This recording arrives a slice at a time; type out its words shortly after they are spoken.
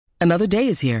Another day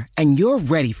is here, and you're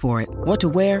ready for it. What to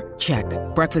wear? Check.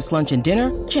 Breakfast, lunch, and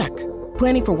dinner? Check.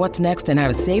 Planning for what's next and how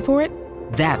to save for it?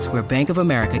 That's where Bank of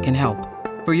America can help.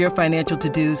 For your financial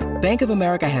to-dos, Bank of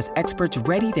America has experts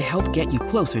ready to help get you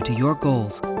closer to your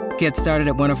goals. Get started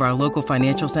at one of our local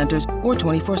financial centers or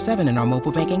 24/7 in our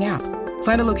mobile banking app.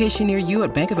 Find a location near you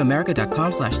at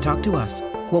bankofamerica.com/talktous.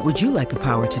 What would you like the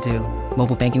power to do?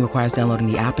 Mobile banking requires downloading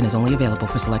the app and is only available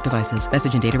for select devices.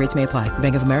 Message and data rates may apply.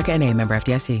 Bank of America N.A., member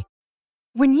FDIC.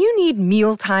 When you need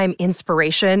mealtime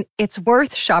inspiration, it's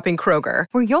worth shopping Kroger,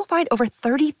 where you'll find over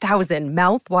 30,000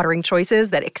 mouth-watering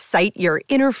choices that excite your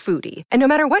inner foodie. And no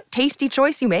matter what tasty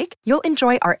choice you make, you'll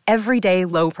enjoy our everyday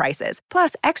low prices,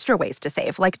 plus extra ways to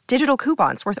save, like digital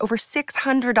coupons worth over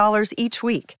 $600 each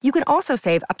week. You can also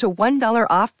save up to $1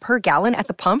 off per gallon at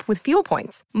the pump with fuel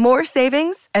points. More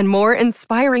savings and more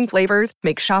inspiring flavors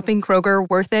make shopping Kroger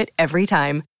worth it every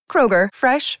time. Kroger,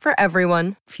 fresh for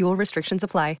everyone. Fuel restrictions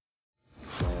apply.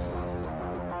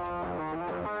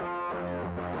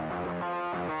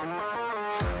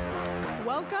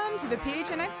 The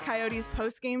PHNX Coyotes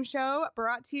postgame show,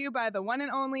 brought to you by the one and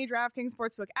only DraftKings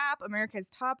Sportsbook app, America's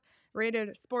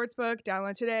top-rated sportsbook.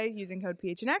 Download today using code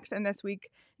PHNX. And this week,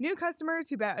 new customers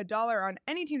who bet $1 on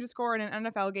any team to score in an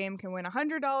NFL game can win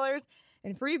 $100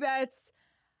 in free bets.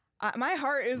 My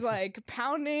heart is like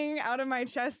pounding out of my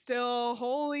chest still.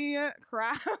 Holy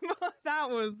crap.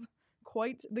 That was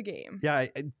quite the game. Yeah,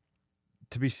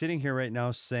 to be sitting here right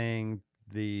now saying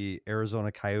the Arizona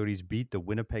Coyotes beat the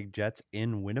Winnipeg Jets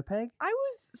in Winnipeg? I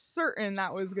was certain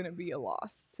that was going to be a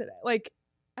loss today. Like,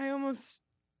 I almost,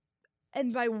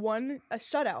 and by one, a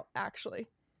shutout, actually.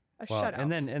 Shutout.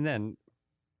 And then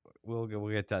we'll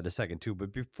get that in a second too.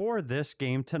 But before this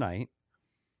game tonight,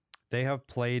 they have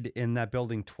played in that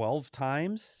building 12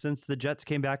 times since the Jets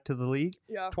came back to the league.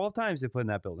 Yeah. 12 times they played in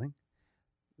that building.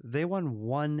 They won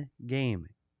one game.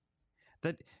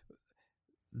 That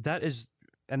is...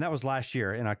 And that was last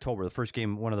year in October, the first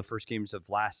game, one of the first games of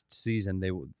last season.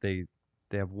 They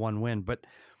have one win, but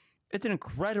it's an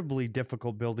incredibly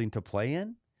difficult building to play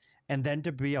in, and then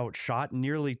to be outshot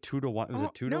nearly 2-1. Was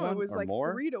it 2-1? No, it was or like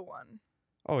more? 3-1.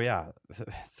 Oh yeah,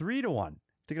 3-1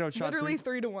 to get outshot. Literally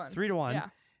 3-1. 3-1, yeah.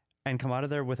 And come out of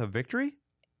there with a victory.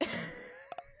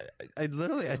 I'm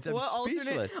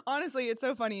speechless. Honestly, it's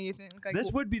so funny. You think like,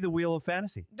 this would be the wheel of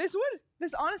fantasy. This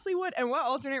honestly would. And what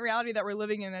alternate reality that we're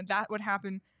living in that would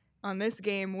happen on this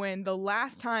game when the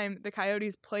last time the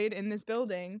Coyotes played in this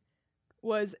building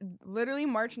was literally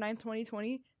March 9th,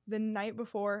 2020, the night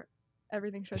before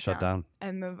everything shut down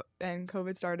and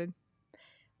COVID started.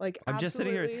 Like, I'm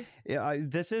absolutely. just sitting here. Yeah,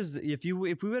 this is if we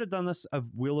would have done this of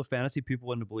Wheel of Fantasy, people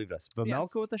wouldn't have believed us.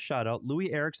 Vejmelka with a shutout,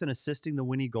 Louis Eriksson assisting the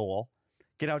winning goal.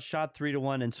 Get outshot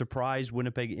 3-1 and surprise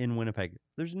Winnipeg in Winnipeg.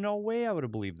 There's no way I would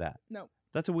have believed that. No.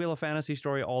 That's a Wheel of Fantasy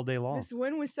story all day long. This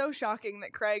win was so shocking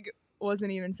that Craig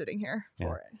wasn't even sitting here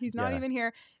for it. He's not even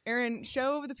here. Aaron,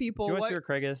 show the people. Do you want to see where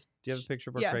Craig is? Do you have a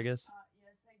picture of where Craig is? Yes,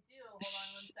 I do. Hold on 1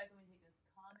 second. Let me take this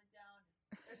comment down.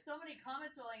 There's so many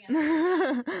comments rolling in.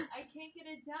 I can't get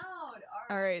it down.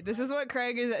 All right. This is what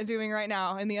Craig is doing right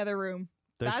now in the other room.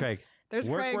 There's Craig. There's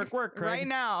Craig Craig. Right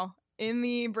now. In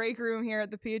the break room here at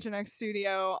the PHNX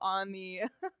studio on the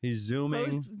he's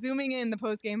zooming in the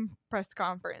post-game press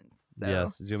conference. So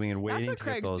yes, zooming in, waiting. That's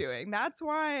what Craig's doing. That's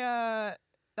why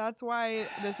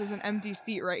this is an empty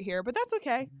seat right here. But that's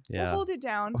okay. Yeah. We'll hold it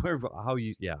down.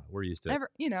 We're used to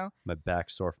it. My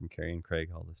back's sore from carrying Craig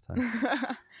all this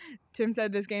time. Tim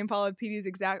said this game followed PD's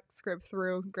exact script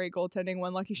through. Great goaltending,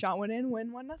 one lucky shot went in,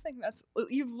 win 1-0.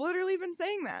 You've literally been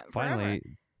saying that. Finally.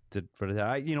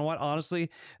 Forever. You know what? Honestly,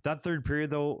 that third period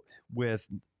though,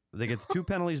 they get the 2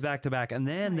 penalties back to back, and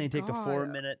then they take the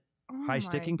 4-minute high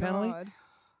sticking penalty.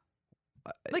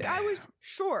 Like, I was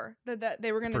sure that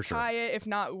they were going to tie it, if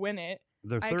not win it.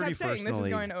 They're 31st. I kept saying this is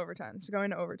going to overtime. It's going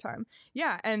to overtime.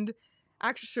 Yeah, and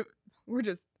actually, we're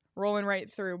just rolling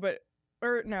right through.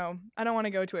 No, I don't want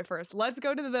to go to it first. Let's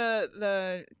go to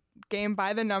the game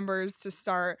by the numbers to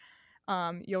start.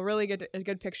 You'll really get a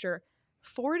good picture.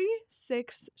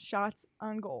 46 shots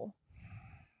on goal.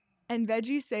 And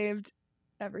Veggie saved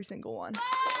every single one.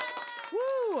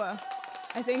 Woo!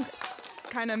 I think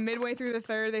kind of midway through the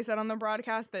third, they said on the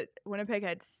broadcast that Winnipeg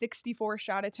had 64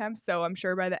 shot attempts. So I'm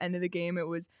sure by the end of the game, it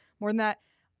was more than that.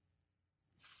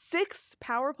 6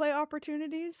 power play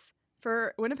opportunities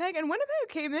for Winnipeg. And Winnipeg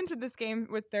came into this game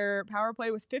with their power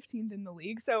play was 15th in the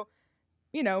league. So,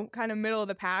 kind of middle of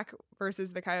the pack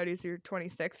versus the Coyotes who are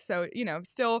 26th. So,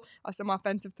 still some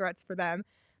offensive threats for them.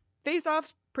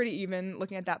 Face-offs, pretty even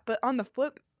looking at that. But on the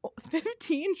flip,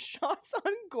 15 shots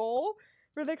on goal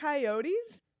for the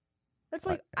Coyotes? That's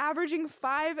like averaging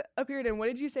 5 a period. And what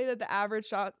did you say that the average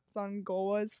shots on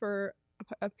goal was for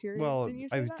a period? Well, Didn't you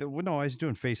say that? no, I was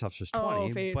doing face-offs just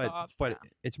 20, face-offs, but yeah.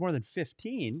 it's more than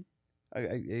 15.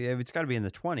 It's got to be in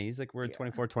the 20s. Like we're at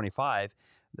 24, 25.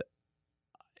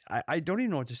 I don't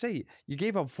even know what to say. You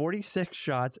gave up 46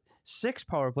 shots, 6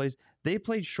 power plays. They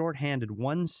played shorthanded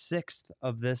 1/6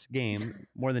 of this game.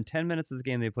 More than 10 minutes of the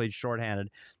game, they played shorthanded.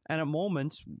 And at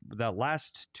moments, that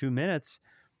last 2 minutes,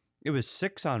 it was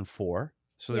 6-on-4.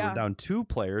 So they were down 2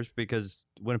 players because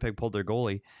Winnipeg pulled their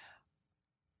goalie.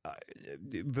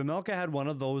 Vejmelka had one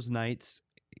of those nights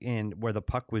where the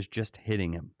puck was just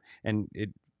hitting him. And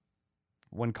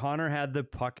when Connor had the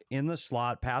puck in the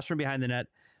slot, pass from behind the net,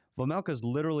 Vejmelka's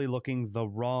literally looking the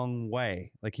wrong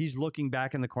way. Like he's looking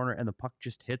back in the corner and the puck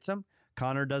just hits him.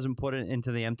 Connor doesn't put it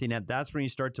into the empty net. That's when you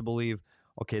start to believe,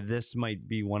 okay, this might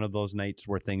be one of those nights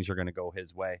where things are going to go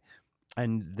his way.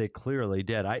 And they clearly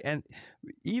did. And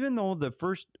even though the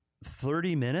first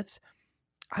 30 minutes,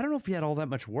 I don't know if he had all that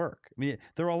much work. I mean,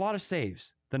 there were a lot of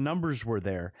saves. The numbers were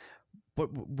there. But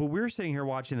we were sitting here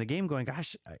watching the game going,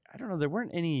 gosh, I don't know. There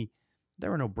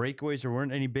were no breakaways. There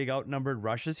weren't any big outnumbered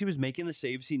rushes. He was making the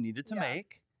saves he needed to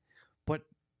make. But,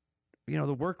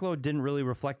 the workload didn't really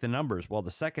reflect the numbers. Well,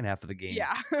 the second half of the game,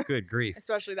 good grief.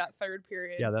 Especially that third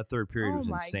period. Yeah, that third period was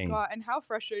insane. Oh, my God. And how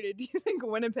frustrated do you think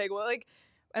Winnipeg will?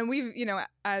 And we've,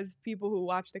 as people who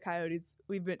watch the Coyotes,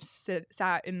 we've been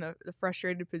sat in the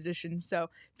frustrated position. So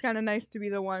it's kind of nice to be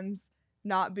the ones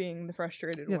not being the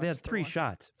frustrated ones. Yeah, they had 3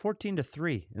 shots,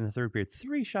 14-3 in the third period.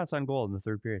 3 shots on goal in the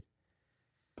third period.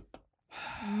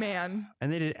 Man.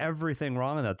 And they did everything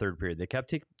wrong in that third period. They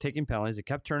kept taking penalties. They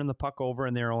kept turning the puck over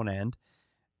in their own end.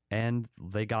 And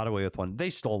they got away with one. They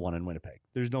stole one in Winnipeg.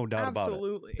 There's no doubt about it.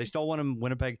 Absolutely. They stole one in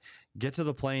Winnipeg. Get to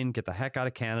the plane. Get the heck out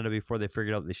of Canada before they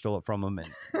figured out they stole it from them. And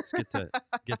let's get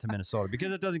to Minnesota.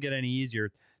 Because it doesn't get any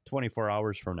easier 24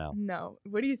 hours from now. No.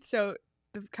 So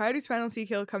the Coyotes penalty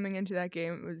kill coming into that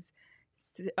game was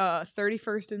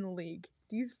 31st in the league.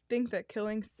 Do you think that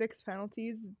killing 6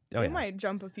 penalties, they might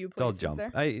jump a few places They'll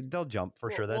jump. there? They'll jump for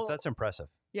sure. That's impressive.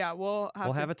 Yeah, we'll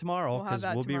have it tomorrow because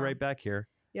we'll be right back here.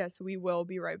 Yes, we will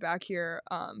be right back here.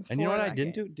 And you know what I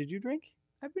didn't do? Did you drink?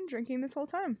 I've been drinking this whole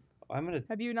time. I'm gonna.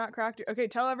 Have you not cracked it? Okay,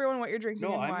 tell everyone what you're drinking.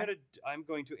 No, and I'm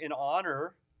going to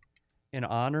in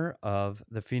honor of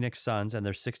the Phoenix Suns and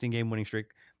their 16-game winning streak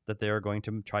that they are going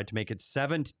to try to make it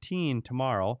 17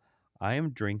 tomorrow. I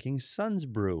am drinking Suns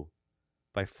Brew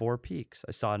by 4 Peaks.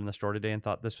 I saw it in the store today and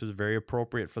thought this was very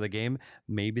appropriate for the game.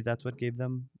 Maybe that's what gave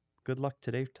them good luck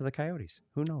today to the Coyotes.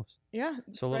 Who knows? Yeah,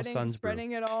 so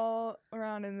spreading it all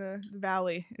around in the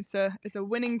valley. It's a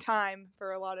winning time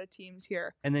for a lot of teams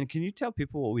here. And then, can you tell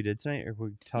people what we did tonight, or we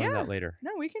tell them that later?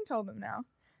 No, we can tell them now.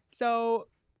 So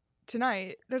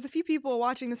tonight, there's a few people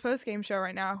watching this post-game show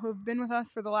right now who have been with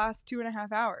us for the last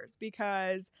 2.5 hours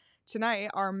because tonight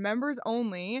our members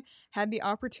only had the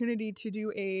opportunity to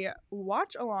do a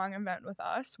watch-along event with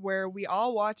us where we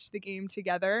all watched the game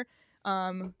together.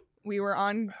 We were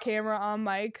on camera, on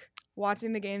mic,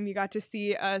 watching the game. You got to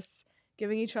see us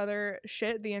giving each other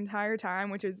shit the entire time,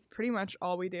 which is pretty much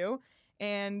all we do.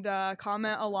 And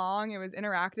comment along. It was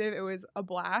interactive. It was a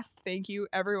blast. Thank you,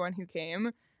 everyone who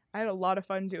came. I had a lot of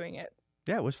fun doing it.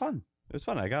 Yeah, it was fun. It was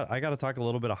fun. I got to talk a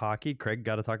little bit of hockey. Craig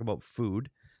got to talk about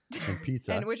food and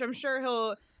pizza. And which I'm sure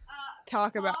he'll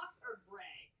talk about. Or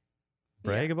brag?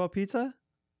 Brag about pizza?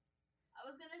 I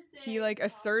was going to say... He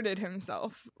asserted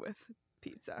himself with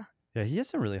pizza. Yeah, he has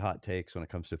some really hot takes when it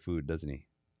comes to food, doesn't he?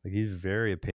 Like, he's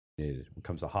very opinionated when it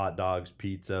comes to hot dogs,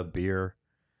 pizza, beer.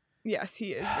 Yes,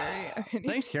 he is very opinionated.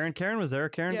 Thanks, Karen. Karen was there.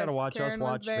 Karen got to watch us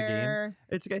watch the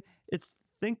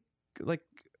game.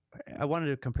 I wanted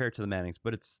to compare it to the Mannings,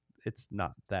 but it's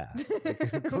not that.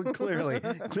 clearly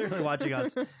watching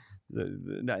us.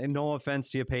 No offense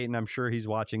to you, Peyton. I'm sure he's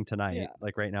watching tonight. Yeah.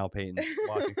 Like right now, Peyton's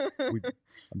watching.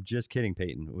 I'm just kidding,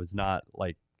 Peyton. It was not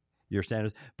like your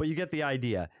standards, but you get the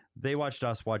idea. They watched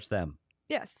us watch them.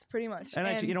 Yes, pretty much. And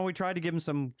actually, we tried to give him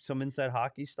some inside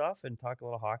hockey stuff and talk a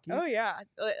little hockey. Oh yeah,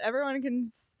 everyone can.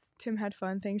 Tim had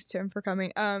fun. Thanks, Tim, for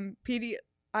coming. PD,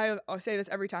 I'll say this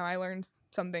every time. I learned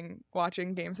something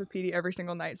watching games with PD every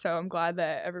single night. So I'm glad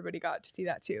that everybody got to see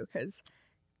that too, because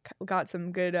got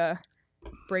some good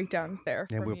breakdowns there.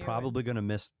 Yeah, we're probably going to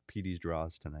miss PD's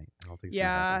draws tonight. I don't think.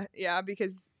 Yeah,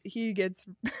 because he gets.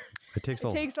 It takes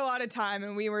a lot of time,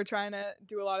 and we were trying to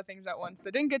do a lot of things at once, so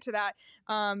didn't get to that.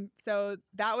 So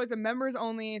that was a members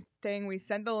only thing. We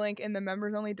sent the link in the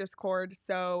members only Discord.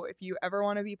 So if you ever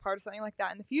want to be part of something like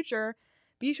that in the future,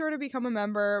 be sure to become a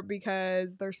member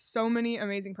because there's so many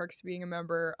amazing perks to being a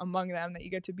member. Among them that you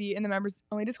get to be in the members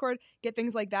only Discord, get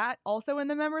things like that. Also in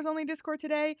the members only Discord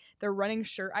today, they're running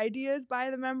shirt ideas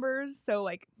by the members. So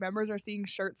like members are seeing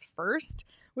shirts first,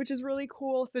 which is really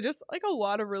cool. So just like a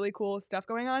lot of really cool stuff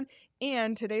going on.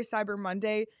 And today's Cyber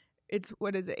Monday, it's,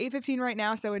 what is it, 8:15 right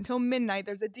now. So until midnight,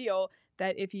 there's a deal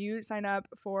that if you sign up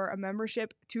for a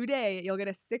membership today, you'll get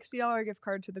a $60 gift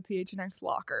card to the PHNX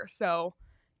locker. So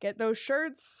get those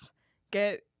shirts,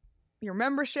 get your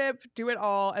membership, do it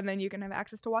all, and then you can have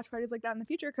access to watch parties like that in the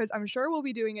future because I'm sure we'll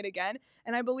be doing it again.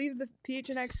 And I believe the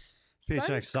PHNX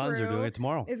Suns are doing it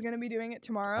tomorrow. Is going to be doing it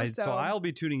tomorrow. So I'll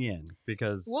be tuning in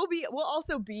because we'll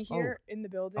also be here in the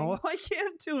building. Oh, I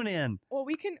can't tune in. Well,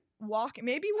 we can walk.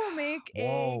 Maybe we'll make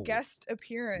a guest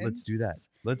appearance. Let's do that.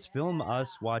 Let's film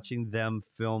us watching them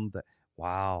film the.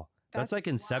 Wow, that's like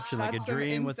Inception, like a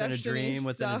dream within a dream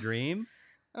within a dream.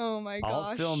 Oh my gosh.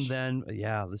 I'll film then.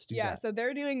 Yeah, let's do that. Yeah, so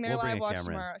they're doing their live watch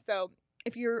tomorrow. So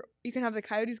if you can have the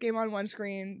Coyotes game on one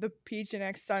screen, the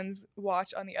PHNX Suns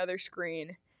watch on the other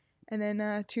screen. And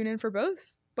then tune in for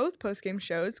both post-game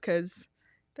shows because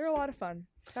they're a lot of fun.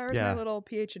 That was my little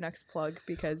PHNX plug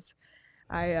because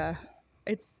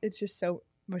it's just so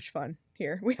much fun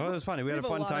here. It was funny. We had a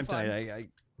fun time tonight. I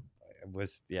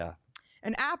was,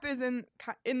 An app is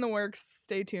in the works.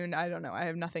 Stay tuned. I don't know. I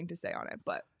have nothing to say on it,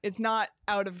 but it's not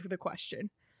out of the question.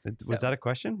 Was that a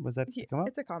question? Was that come up?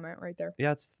 It's a comment right there.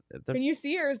 Yeah. Can you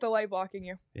see, or is the light blocking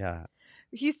you? Yeah.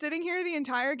 He's sitting here the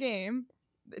entire game.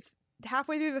 It's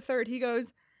halfway through the third. He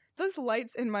goes, "Those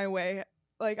lights in my way.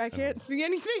 Like I can't see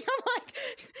anything." I'm like,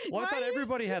 well, I thought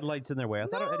everybody had lights in their way. I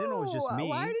didn't know it was just me.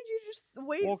 Why did you just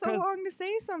wait so long to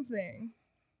say something?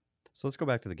 So let's go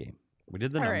back to the game. We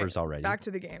did the numbers already. Back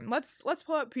to the game. Let's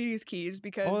pull up PD's keys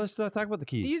because let's talk about the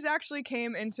keys. These actually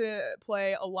came into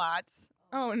play a lot.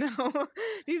 Oh no,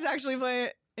 these actually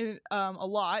play in, a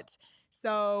lot.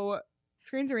 So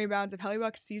screens and rebounds. If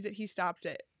Hellebuyck sees it, he stops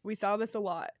it. We saw this a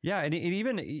lot. Yeah, and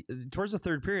even towards the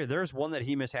third period, there's one that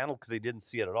he mishandled because he didn't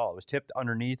see it at all. It was tipped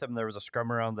underneath him. There was a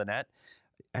scrum around the net.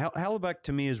 Hellebuyck,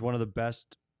 to me, is one of the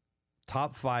best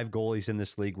top 5 goalies in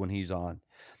this league when he's on.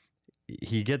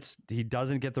 He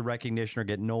doesn't get the recognition or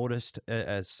get noticed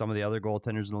as some of the other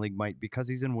goaltenders in the league might because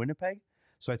he's in Winnipeg.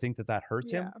 So I think that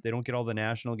hurts him. They don't get all the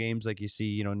national games like you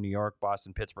see, New York,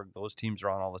 Boston, Pittsburgh. Those teams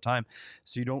are on all the time.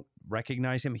 So you don't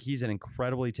recognize him. He's an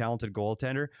incredibly talented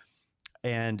goaltender.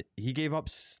 And he gave up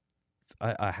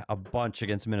a bunch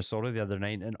against Minnesota the other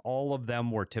night, and all of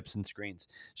them were tips and screens.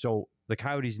 So the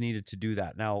Coyotes needed to do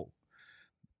that. Now,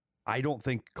 I don't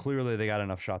think clearly they got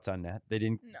enough shots on net. They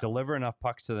didn't deliver enough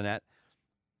pucks to the net.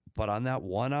 But on that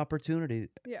one opportunity,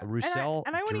 Roussel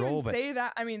and I wouldn't drove even say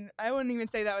that. I mean, I wouldn't even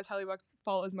say that was Hellebuyck's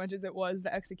fault as much as it was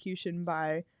the execution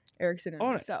by Eriksson and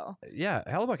Roussel. Yeah,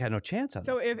 Hellebuyck had no chance on that.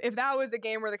 So if that was a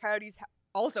game where the Coyotes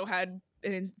also had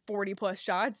 40 plus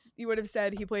shots, you would have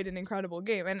said he played an incredible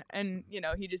game, and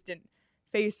he just didn't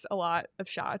face a lot of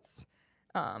shots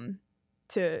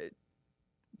to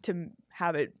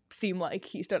have it seem like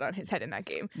he stood on his head in that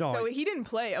game. So he didn't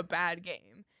play a bad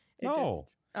game.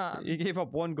 He gave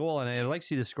up one goal, and I like to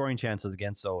see the scoring chances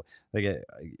again. So the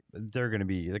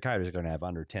Coyotes are going to have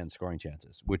under 10 scoring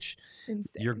chances, which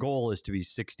insane. Your goal is to be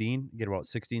 16, get about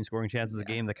 16 scoring chances a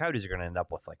game. The Coyotes are going to end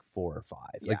up with like 4 or 5.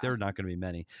 Like they're not going to be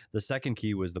many. The second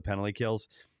key was the penalty kills.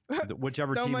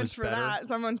 Whichever team was better. So much for that.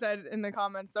 Someone said in the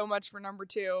comments, so much for number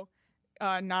 2,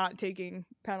 not taking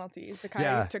penalties. The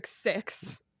Coyotes took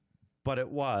 6. But it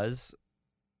was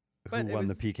who won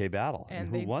the PK battle. And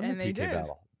who won the PK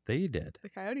battle? They did. The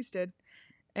Coyotes did.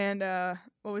 And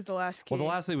what was the last key? Well, the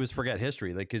last thing was forget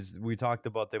history. Like, because we talked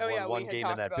about they won one game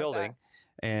in that building.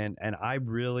 And I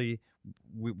really,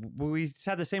 we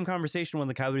had the same conversation when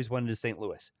the Coyotes went into St.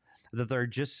 Louis, that there are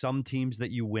just some teams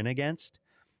that you win against,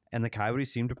 and the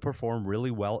Coyotes seem to perform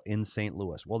really well in St.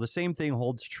 Louis. Well, the same thing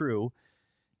holds true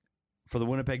for the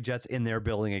Winnipeg Jets in their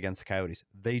building against the Coyotes.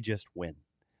 They just win.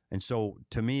 And so,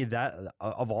 to me, that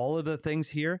of all of the things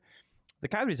here, the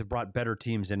Coyotes have brought better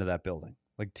teams into that building,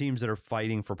 like teams that are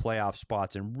fighting for playoff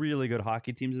spots and really good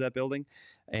hockey teams in that building,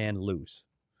 and lose.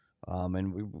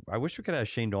 I wish we could have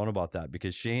Shane Doan about that,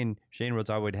 because Shane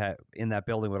Rhodes would have in that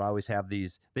building would always have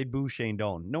these. They'd boo Shane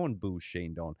Doan. No one boos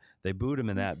Shane Doan. They booed him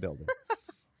in that building.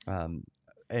 And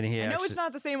I know it's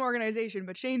not the same organization,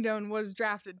 but Shane Doan was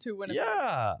drafted to Winnipeg.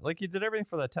 Yeah, like he did everything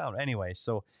for that town. Anyway,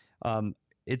 so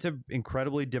it's an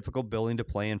incredibly difficult building to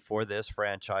play in for this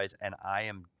franchise, and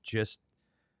I'm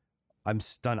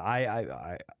stunned.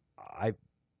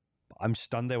 I'm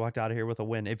stunned they walked out of here with a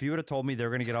win. If you would have told me they're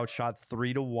going to get outshot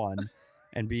 3-1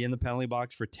 and be in the penalty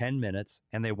box for 10 minutes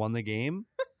and they won the game,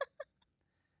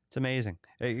 It's amazing.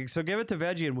 So give it to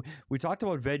Veggie. And we talked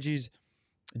about Veggie's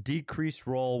decreased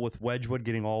role with Wedgwood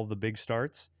getting all the big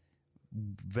starts.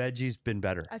 Veggie's been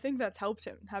better. I think that's helped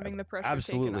him having the pressure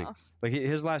Absolutely. taken off. Like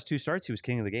his last 2 starts, he was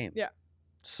king of the game. Yeah.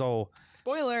 So,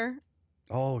 Spoiler,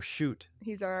 oh shoot,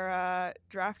 he's our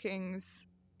DraftKings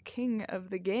king of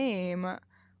the game.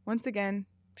 Once again,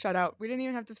 shutout. We didn't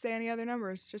even have to say any other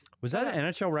numbers. Just was that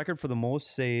an NHL record for the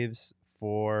most saves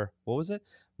for what was it?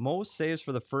 Most saves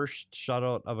for the first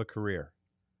shutout of a career.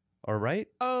 All right.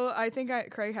 Oh, I think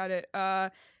Craig had it.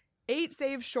 8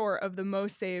 saves short of the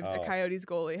most saves a Oh. Coyotes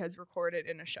goalie has recorded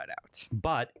in a shutout.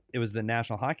 But it was the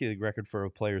National Hockey League record for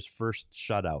a player's first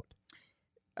shutout.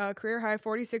 Career high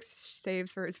 46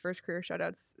 saves for his first career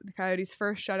shutouts. The Coyotes'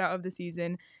 first shutout of the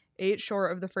season, 8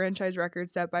 short of the franchise record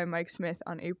set by Mike Smith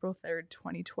on April 3rd,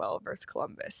 2012 versus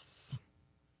Columbus.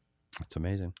 It's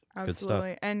amazing. It's good stuff.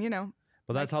 Absolutely. And,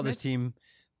 But that's Mike how this Smith- team,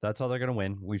 that's how they're going to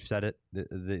win. We've said it.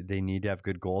 They need to have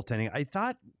good goaltending. I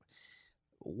thought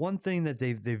one thing that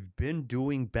they've been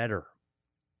doing better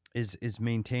is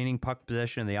maintaining puck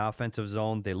possession in the offensive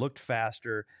zone. They looked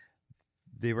faster.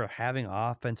 They were having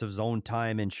offensive zone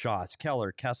time in shots.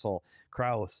 Keller, Kessel,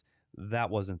 Krause. That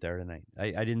wasn't there tonight.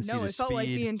 I didn't see No, the it felt like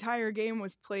the speed. entire game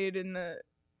was played in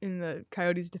the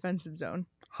Coyotes' defensive zone.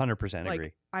 100% Like,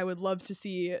 agree. I would love to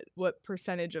see what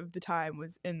percentage of the time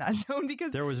was in that zone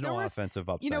because There was no offensive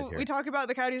upside here. we talk about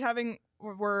the Coyotes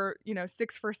were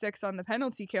 6 for 6 on the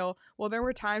penalty kill. Well, there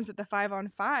were times that the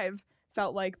 5-on-5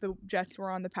 felt like the Jets were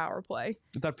on the power play.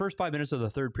 That first 5 minutes of the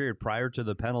third period prior to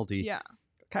the penalty, Yeah,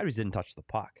 Coyotes didn't touch the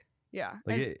puck. yeah.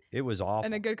 Like and, it was awful.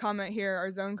 and a good comment here: our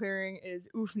zone clearing is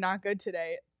not good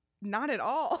today. Not at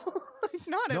all. Like,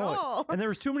 not at No, all. And there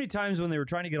was too many times when they were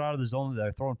trying to get out of the zone that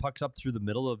they're throwing pucks up through the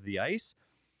middle of the ice.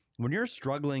 When you're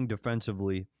struggling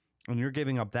defensively and you're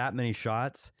giving up that many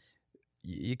shots,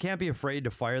 you can't be afraid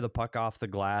to fire the puck off the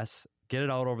glass, get it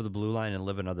out over the blue line, and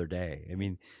live another day. I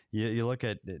mean, you look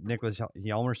at Nicholas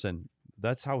Hjalmarsson.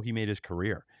 That's how he made his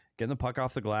career. Getting the puck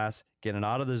off the glass, getting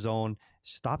out of the zone,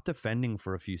 stop defending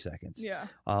for a few seconds. Yeah.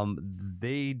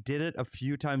 They did it a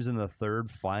few times in the third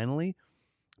finally.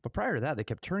 But prior to that, they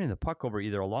kept turning the puck over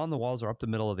either along the walls or up the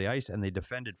middle of the ice, and they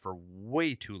defended for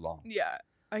way too long. Yeah.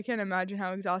 I can't imagine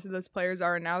how exhausted those players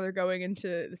are. And now they're going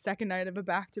into the second night of a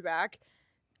back-to-back.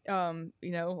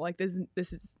 Like this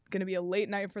is going to be a late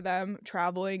night for them,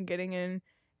 traveling, getting in,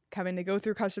 having to go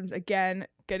through customs again,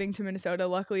 getting to Minnesota.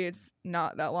 Luckily, it's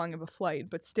not that long of a flight,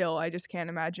 but still, I just can't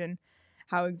imagine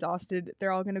how exhausted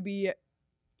they're all going to be.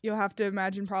 You'll have to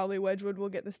imagine probably Wedgwood will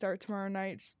get the start tomorrow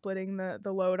night, splitting the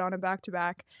load on a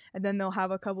back-to-back, and then they'll have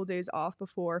a couple days off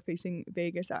before facing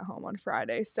Vegas at home on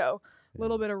Friday. So a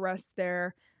little bit of rest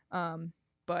there.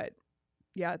 But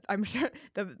yeah, I'm sure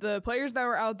the players that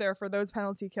were out there for those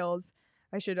penalty kills,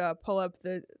 I should pull up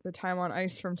the time on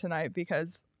ice from tonight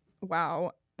because,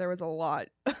 wow, there was a lot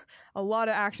of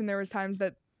action. There was times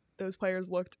that those players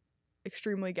looked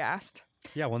extremely gassed.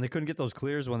 Yeah, when they couldn't get those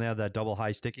clears, when they had that double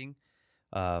high sticking,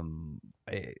 Craig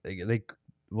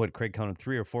counted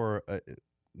 3 or 4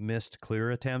 missed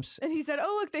clear attempts. And he said,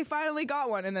 "Oh, look, they finally got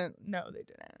one." And then, no, they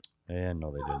didn't. And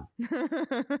no, they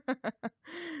didn't.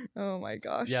 Oh my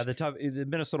gosh. Yeah, the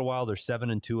Minnesota Wild are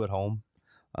 7-2 at home.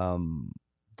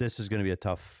 This is going to be a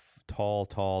tough, tall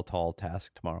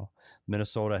task tomorrow.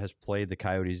 Minnesota has played the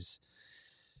Coyotes.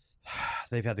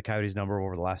 They've had the Coyotes number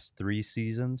over the last 3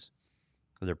 seasons.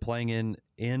 They're playing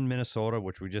in Minnesota,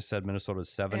 which we just said Minnesota is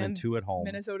 7-2 at home.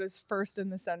 Minnesota's first in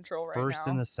the Central right now. First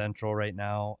in the Central right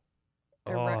now.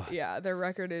 Their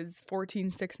record is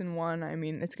 14-6-1. I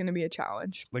mean, it's going to be a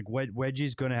challenge. Like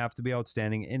Wedgie's going to have to be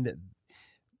outstanding. And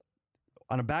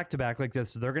on a back-to-back like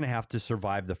this, they're going to have to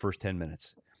survive the first 10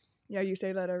 minutes. Yeah, you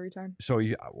say that every time. So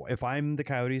if I'm the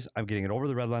Coyotes, I'm getting it over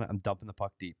the red line. I'm dumping the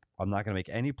puck deep. I'm not going to make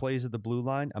any plays at the blue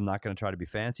line. I'm not going to try to be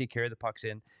fancy, carry the pucks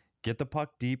in, get the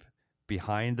puck deep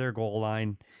behind their goal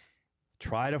line,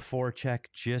 try to forecheck.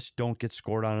 Just don't get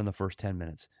scored on in the first 10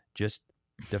 minutes. Just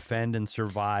defend and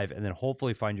survive, and then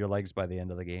hopefully find your legs by the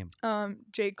end of the game.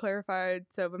 Jake clarified.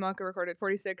 So Vejmelka recorded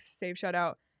 46 save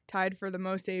shutout, tied for the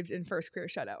most saves in first career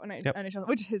shutout in NHL,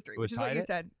 which is history, which is what you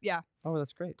said. Yeah. Oh,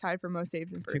 that's great. Tied for most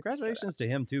saves in first. Congratulations to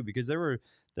him too, because there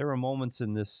were moments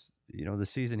in this, this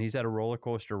season he's had a roller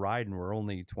coaster ride, and we're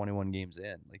only 21 games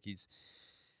in. Like he's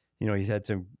had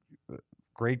some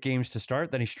great games to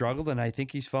start, then he struggled, and I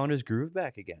think he's found his groove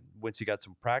back again. Once he got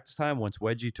some practice time, once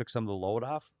Wedgie took some of the load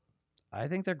off, I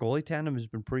think their goalie tandem has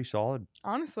been pretty solid.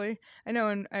 Honestly, I know,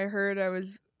 and I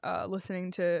was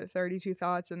listening to 32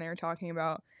 Thoughts, and they were talking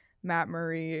about Matt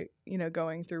Murray,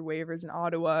 going through waivers in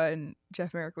Ottawa, and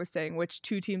Jeff Merrick was saying which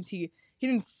 2 teams he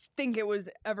didn't think it was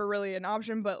ever really an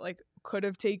option, but like could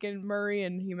have taken Murray,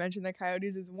 and he mentioned the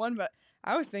Coyotes as one, but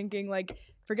I was thinking, like,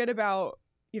 forget about,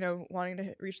 wanting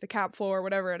to reach the cap floor or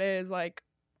whatever it is. Like,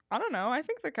 I don't know. I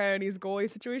think the Coyotes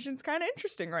goalie situation is kind of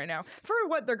interesting right now for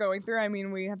what they're going through. I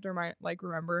mean, we have to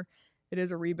remember it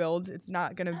is a rebuild. It's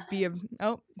not going to be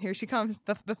oh, here she comes.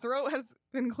 The throat has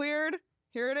been cleared.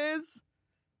 Here it is.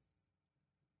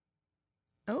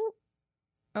 Oh.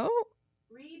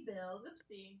 Rebuild.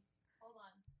 Oopsie. Hold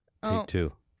on. Take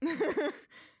two.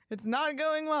 It's not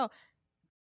going well.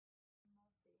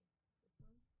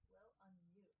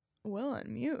 Will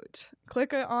unmute.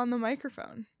 Click it on the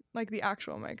microphone, like the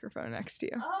actual microphone next to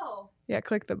you. Oh. Yeah,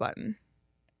 click the button.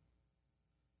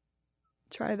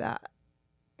 Try that.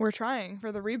 We're trying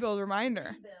for the rebuild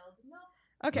reminder. Rebuild. Nope.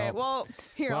 Okay, Nope. well,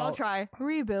 here, I'll try.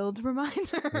 Rebuild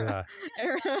reminder.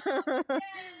 Yeah.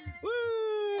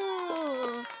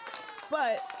 Woo!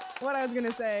 But what I was going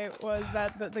to say was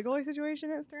that the goalie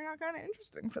situation has turned out kind of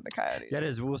interesting for the Coyotes. Yeah, it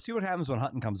is. We'll see what happens when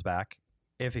Hutton comes back,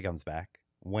 if he comes back,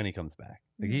 when he comes back.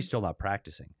 Like, he's still not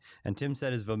practicing. And Tim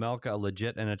said, is Vejmelka a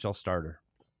legit NHL starter?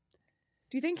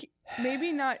 Do you think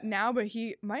maybe not now, but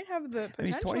he might have the potential? I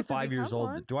mean, he's 25 to years become old.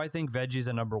 one? Do I think Veggie's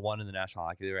a number one in the National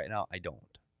Hockey League right now? I don't.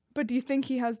 But do you think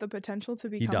he has the potential to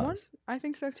become one? does. I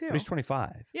think so too. But he's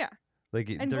 25. Yeah. Like,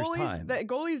 And there's time. the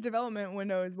goalie's development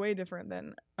window is way different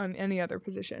than on any other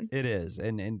position. It is.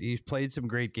 And he's played some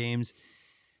great games.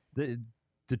 The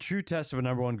true test of a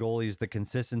number one goalie is the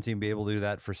consistency and be able to do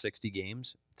that for 60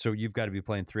 games. So you've got to be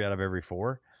playing 3 out of every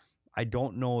 4. I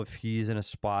don't know if he's in a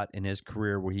spot in his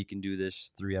career where he can do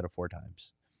this 3 out of 4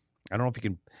 times. I don't know if he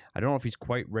can. I don't know if he's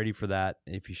quite ready for that.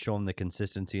 If you show him the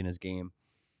consistency in his game,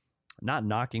 not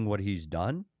knocking what he's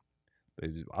done, but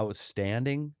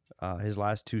outstanding his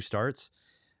last 2 starts.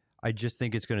 I just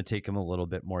think it's going to take him a little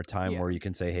bit more time where you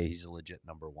can say, hey, he's a legit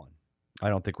number one. I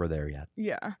don't think we're there yet.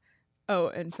 Yeah. Oh,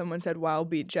 and someone said Wild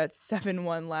beat Jets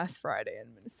 7-1 last Friday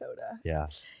in Minnesota. Yeah.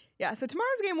 Yeah, so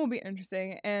tomorrow's game will be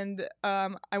interesting, and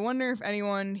I wonder if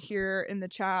anyone here in the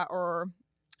chat or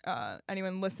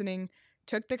anyone listening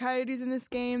took the Coyotes in this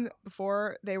game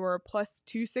before. They were plus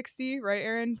 260, right,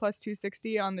 Aaron? Plus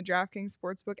 260 on the DraftKings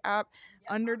Sportsbook app.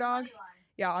 Yep, Underdogs. On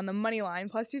On the money line.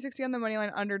 Plus 260 on the money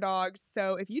line, underdogs.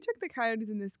 So if you took the Coyotes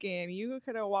in this game, you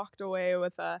could have walked away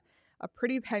with a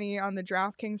pretty penny on the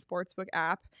DraftKings Sportsbook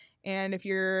app. And if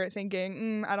you're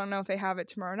thinking, I don't know if they have it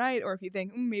tomorrow night, or if you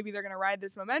think maybe they're going to ride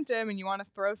this momentum and you want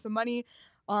to throw some money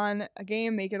on a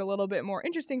game, make it a little bit more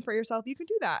interesting for yourself, you can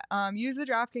do that. Use the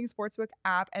DraftKings Sportsbook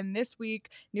app. And this week,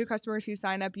 new customers who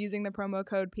sign up using the promo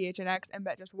code PHNX and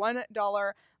bet just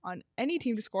 $1 on any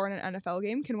team to score in an NFL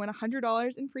game can win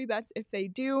 $100 in free bets if they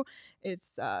do.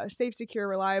 It's safe, secure,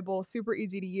 reliable, super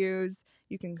easy to use.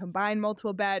 You can combine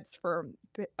multiple bets for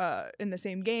in the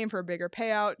same game for a bigger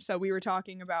payout. So we were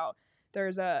talking about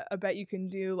there's a bet you can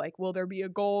do, like, will there be a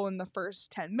goal in the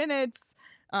first 10 minutes?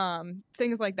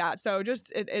 Things like that. So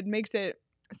just it makes it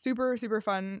super, super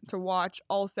fun to watch.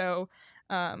 Also,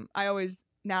 I always,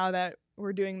 now that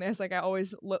we're doing this, like, I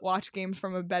always watch games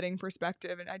from a betting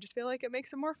perspective, and I just feel like it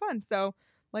makes it more fun. So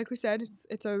like we said,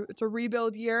 it's a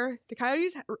rebuild year. The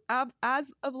Coyotes,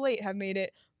 as of late, have made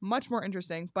it much more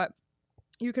interesting, but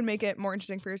you can make it more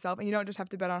interesting for yourself, and you don't just have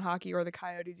to bet on hockey or the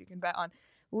Coyotes. You can bet on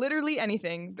literally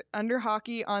anything. Under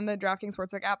hockey on the DraftKings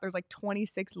Sportsbook app, there's like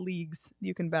 26 leagues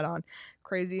you can bet on.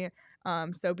 Crazy.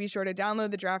 So be sure to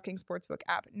download the DraftKings Sportsbook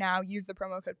app now. Use the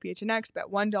promo code PHNX. Bet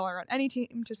 $1 on any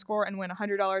team to score and win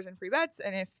 $100 in free bets.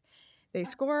 And if they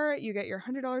score, you get your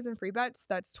 $100 in free bets.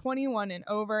 That's 21 and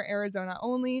over, Arizona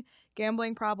only.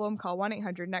 Gambling problem? Call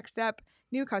 1-800-NEXT-STEP.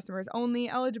 New customers only.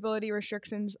 Eligibility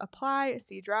restrictions apply.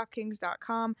 See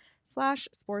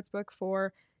DraftKings.com/sportsbook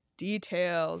for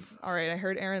details. All right, I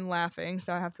heard Aaron laughing,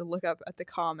 so I have to look up at the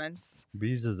comments.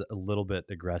 Bees is a little bit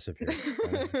aggressive here.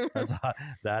 That's hot.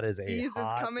 That is a Bees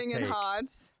hot is coming take. in hot.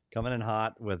 Coming in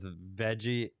hot with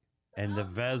Veggie and the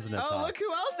Vesna. Oh, look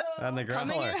who else And the growler.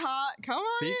 coming in hot. Come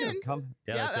on Speaking in. of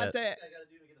Yeah, that's it.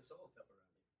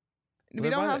 We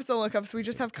They're don't by have the- solo cups. We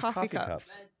just have coffee coffee cups.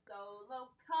 cups. Solo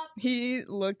cup.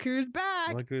 Look who's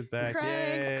back. Look who's back.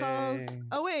 Craig's Yay. calls.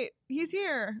 Oh wait, he's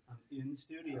here In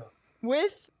studio.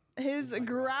 with his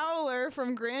growler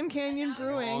from Grand Canyon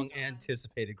Brewing. Long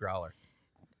anticipated growler.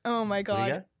 Oh my What do you god.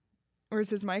 got? Where's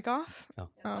his mic off? Oh.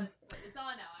 It's on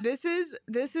now. This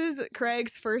is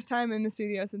Craig's first time in the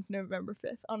studio since November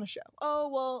 5th on a show. Oh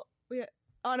well,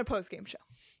 on a post-game show.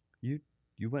 You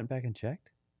went back and checked?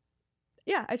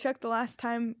 Yeah, I checked the last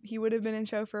time he would have been in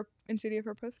studio for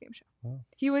a post-game show. Oh.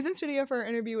 He was in studio for an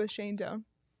interview with Shane Doan,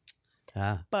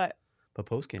 but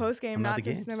post game. post-game I'm at not the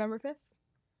since games. November 5th.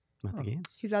 I'm at the games.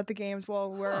 He's at the games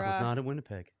while we're I was not in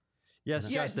Winnipeg. Yes,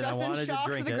 yeah, Justin, I Justin wanted to shocks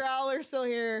drink the it. growler still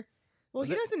here. Well,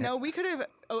 he doesn't know. We could have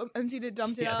emptied it,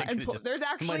 dumped it Yeah, out, they and could've just- there's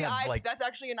actually have, like- that's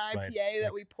actually an IPA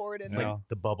that we poured in It's there. like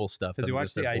the bubble stuff. Does he that watch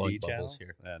makes the their blood ID bubbles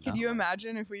channel? here? Could you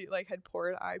imagine if we like had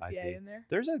poured IPA in there?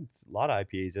 There's a lot of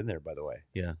IPAs in there, by the way.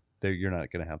 Yeah. You're not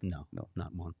going to have No, no.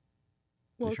 not one.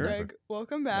 Well, sure? Craig,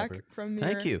 welcome back Never. from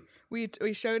Thank you. We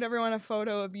showed everyone a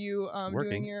photo of you doing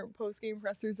Working. your post game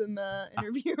pressers in the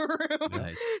interview room.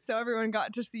 Nice. So everyone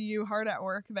got to see you hard at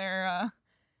work there.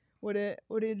 What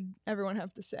did everyone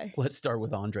have to say? Let's start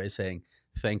with Andre saying,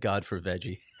 "Thank God for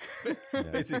veggie."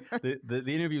 the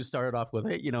interview started off with,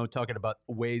 hey, talking about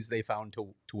ways they found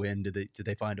to win. Did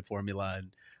they find a formula?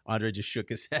 And Andre just shook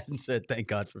his head and said, "Thank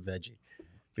God for veggie,"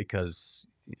 because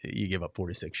you give up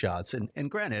 46 shots. And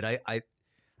granted, I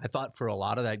thought for a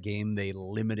lot of that game they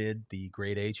limited the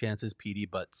grade A chances, PD,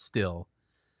 but still,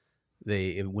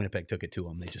 Winnipeg took it to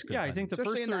them. They just couldn't. Yeah, I find think the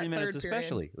Especially first in that 30 minutes, third period.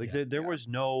 especially, like Yeah. there was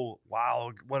no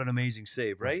wow, what an amazing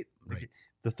save, right? Right.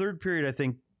 The third period, I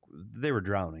think they were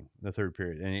drowning. The third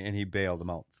period, and he bailed them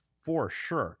out for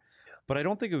sure. Yeah. But I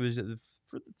don't think it was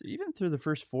even through the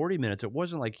first 40 minutes. It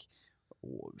wasn't like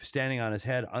standing on his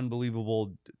head,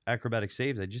 unbelievable acrobatic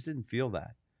saves. I just didn't feel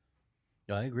that.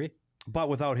 I agree. But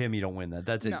without him, you don't win that.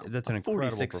 That's No. that's an A incredible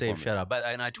 46 save performance.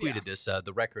 shutout. And I tweeted this.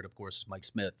 The record, of course, Mike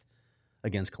Smith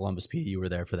against Columbus. P, you were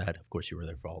there for that. Of course, you were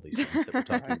there for all these games that we're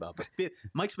talking about. But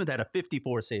Mike Smith had a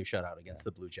 54 save shutout against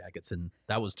the Blue Jackets, and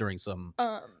that was during some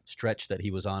stretch that he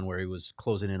was on where he was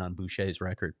closing in on Boucher's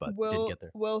record, but didn't get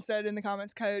there. Will said in the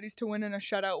comments, Coyotes to win in a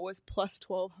shutout was plus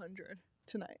 1,200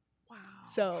 tonight. Wow.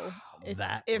 So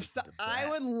That if was so, the I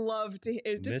would best. love to.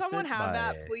 Does Missed someone it have by-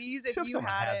 that, please? If you someone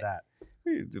had it. that.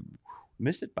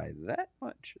 Missed it by that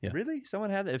much? Yeah. Really? Someone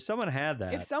had that? If someone had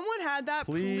that, If someone had that,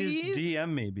 please, please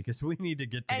DM me because we need to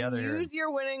get and together. use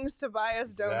your winnings to buy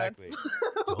us donuts.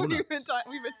 Exactly. we've been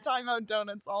talking about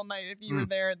donuts all night. If you were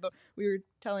there, we were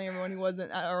telling everyone who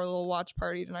wasn't at our little watch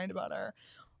party tonight about our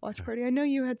watch party. I know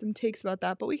you had some takes about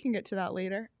that, but we can get to that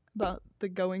later about the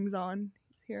goings on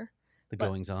here. The but-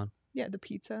 goings on. Yeah, the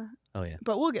pizza. Oh, yeah.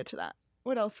 But we'll get to that.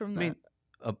 What else from I that?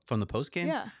 mean, from the post game?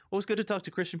 Yeah. Well, it's good to talk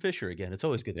to Christian Fisher again. It's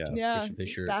always good to talk to Yeah. Christian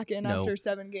Fisher. Back in No, after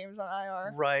 7 games on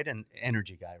IR. Right, and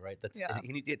energy guy, right? That's Yeah.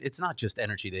 it's not just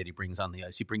energy that he brings on the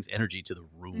ice. He brings energy to the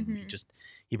room. Mhm.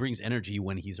 He brings energy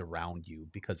when he's around you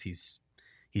because he's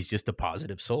just a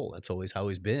positive soul. That's always how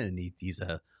he's been. And he's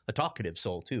a talkative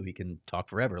soul too. He can talk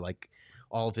forever. Like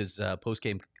all of his post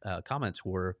game comments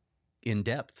were in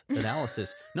depth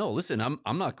analysis. No, listen,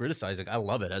 I'm not criticizing. I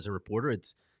love it as a reporter.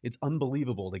 It's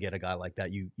unbelievable to get a guy like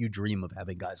that. You dream of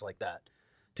having guys like that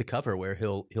to cover where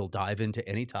he'll dive into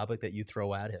any topic that you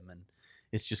throw at him, and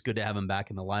it's just good to have him back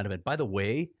in the lineup. And by the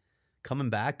way, coming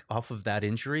back off of that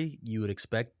injury, you would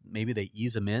expect maybe they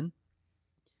ease him in.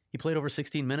 He played over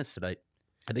 16 minutes tonight.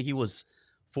 I think he was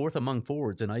fourth among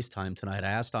forwards in ice time tonight. I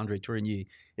asked Andre Tourigny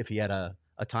if he had a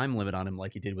time limit on him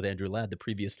like he did with Andrew Ladd the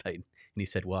previous night, and he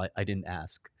said, "Well, I didn't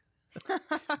ask."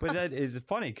 But that is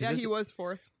funny because Yeah, he was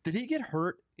 4th. did he get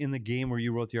hurt in the game where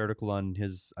you wrote the article on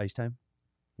his ice time?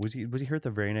 Was he hurt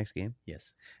the very next game?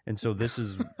 Yes. And so this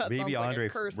is That sounds maybe like a Andre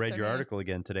curse read to your me. article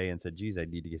again today and said, "Geez, I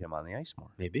need to get him on the ice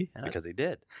more." Maybe. Because he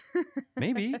did.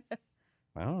 Maybe.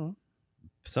 I don't know.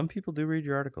 Some people do read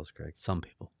your articles, Craig. Some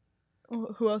people.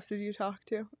 Who else did you talk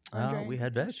to? Andre? We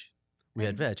had Veg. We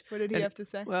had Veg. What did he And- have to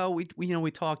say? Well, we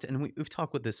talked, and we've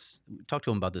talked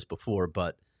to him about this before,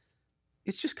 but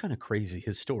it's just kind of crazy,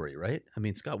 his story, right? I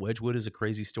mean, Scott Wedgwood is a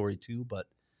crazy story too, but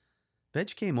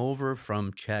Veg came over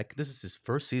from Czech. This is his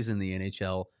first season in the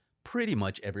NHL. Pretty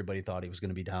much everybody thought he was going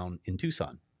to be down in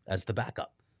Tucson as the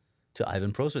backup to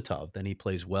Ivan Prosvetov. Then he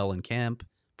plays well in camp,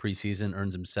 preseason,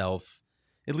 earns himself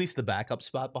at least the backup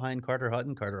spot behind Carter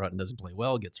Hutton. Carter Hutton doesn't play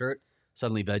well, gets hurt.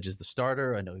 Suddenly Veg is the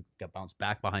starter. I know he got bounced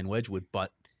back behind Wedgwood,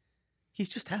 but he's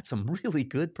just had some really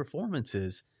good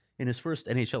performances in his first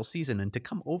NHL season. And to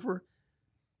come over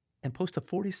and post a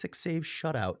 46 save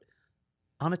shutout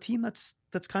on a team that's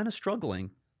kind of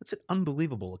struggling, that's an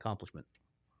unbelievable accomplishment.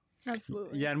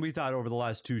 Absolutely. Yeah, and we thought over the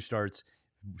last 2 starts,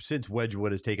 since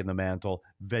Wedgwood has taken the mantle,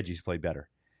 Veggie's played better.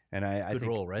 And I Good think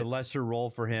role, right? the lesser role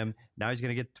for him. Now he's going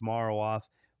to get tomorrow off.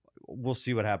 We'll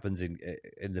see what happens in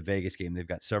the Vegas game. They've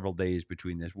got several days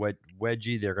between this.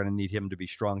 Wedgie, they're going to need him to be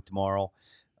strong tomorrow.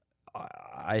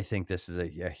 I think this is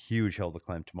a huge hill to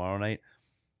climb tomorrow night.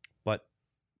 But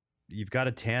you've got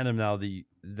a tandem now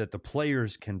that the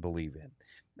players can believe in.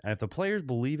 And if the players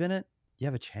believe in it, you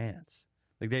have a chance.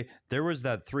 Like there was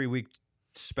that 3-week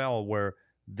spell where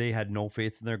they had no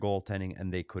faith in their goaltending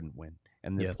and they couldn't win.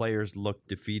 And the players looked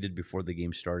defeated before the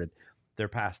game started. They're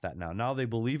past that now. Now they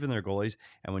believe in their goalies.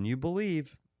 And when you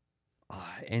believe,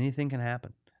 anything can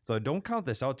happen. So don't count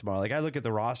this out tomorrow. Like I look at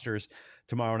the rosters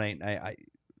tomorrow night, and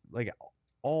like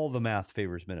all the math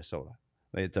favors Minnesota.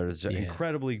 Right? There's an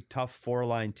incredibly tough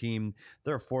 4-line team.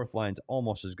 Their fourth line's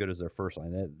almost as good as their first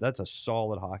line. That's a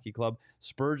solid hockey club.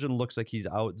 Spurgeon looks like he's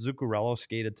out. Zuccarello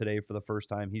skated today for the first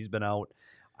time. He's been out.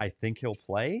 I think he'll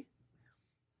play.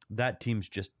 That team's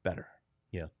just better.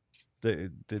 Yeah.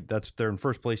 They're in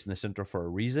first place in the Central for a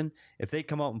reason. If they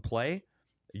come out and play,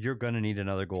 you're going to need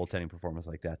another goaltending performance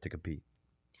like that to compete.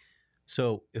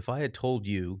 So if I had told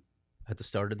you at the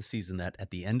start of the season that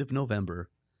at the end of November,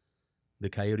 the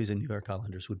Coyotes and New York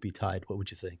Islanders would be tied, what would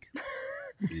you think?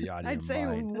 I'd say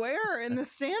where in the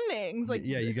standings? Like,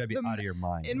 yeah, you got to be out of your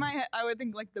mind. In my head, I would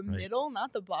think like the middle,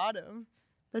 not the bottom.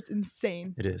 That's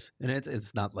insane. It is. And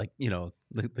it's not like,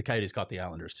 the Coyotes caught the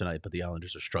Islanders tonight, but the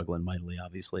Islanders are struggling mightily,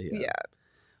 obviously. Yeah.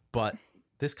 But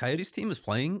this Coyotes team is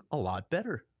playing a lot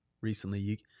better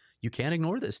recently. You can't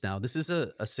ignore this now. This is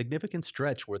a significant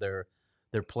stretch where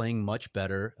they're playing much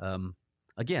better.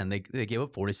 Again, they gave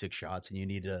up 46 shots, and you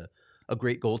need a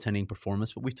great goaltending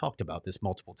performance. But we've talked about this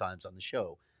multiple times on the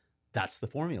show. That's the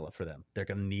formula for them. They're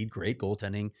going to need great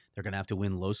goaltending. They're going to have to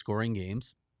win low-scoring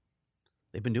games.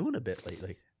 They've been doing a bit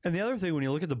lately. And the other thing, when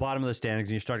you look at the bottom of the standings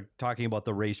and you start talking about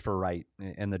the race for right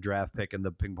and the draft pick and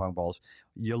the ping pong balls,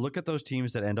 you look at those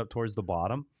teams that end up towards the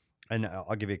bottom, and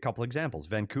I'll give you a couple examples.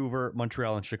 Vancouver,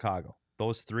 Montreal, and Chicago.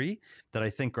 Those three that I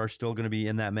think are still going to be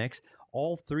in that mix.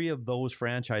 All three of those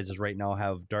franchises right now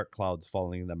have dark clouds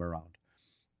following them around.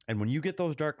 And when you get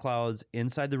those dark clouds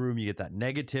inside the room, you get that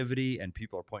negativity and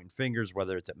people are pointing fingers,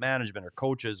 whether it's at management or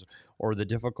coaches or the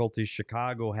difficulties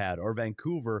Chicago had or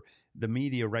Vancouver. The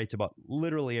media writes about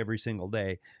literally every single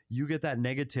day. You get that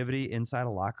negativity inside a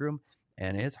locker room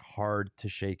and it's hard to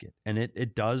shake it. And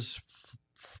it does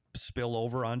spill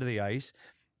over onto the ice.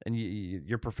 And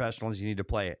you're professionals, you need to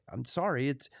play it. I'm sorry,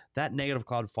 it's that negative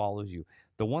cloud follows you.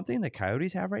 The one thing the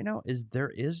Coyotes have right now is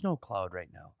there is no cloud right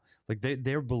now. Like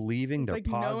they're believing, they're like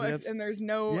positive, and there's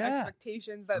no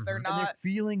expectations that they're not and they're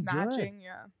feeling matching. good.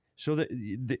 Yeah. So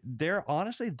they're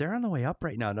honestly they're on the way up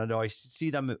right now. Now, do I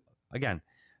see them again?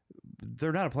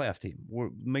 They're not a playoff team.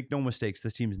 Make no mistakes,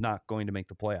 this team's not going to make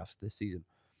the playoffs this season.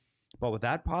 But with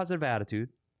that positive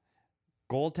attitude,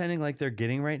 goaltending like they're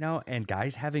getting right now, and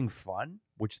guys having fun,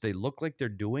 which they look like they're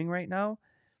doing right now,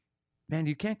 man,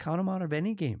 you can't count them out of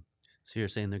any game. So you're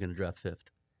saying they're going to draft fifth?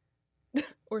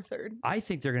 Or third. I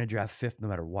think they're going to draft fifth no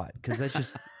matter what, because that's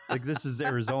just like this is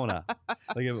Arizona.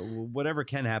 Like whatever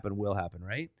can happen will happen,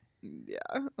 right? Yeah.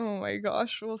 Oh my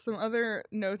gosh. Well, some other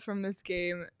notes from this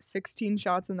game: 16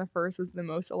 shots in the first was the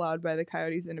most allowed by the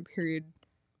Coyotes in a period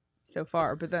so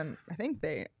far. But then I think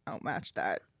they outmatched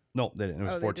that. No, they didn't.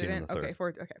 It was 14 in the third.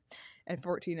 Okay, and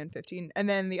 14 and 15, and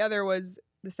then the other was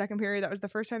the second period. That was the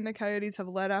first time the Coyotes have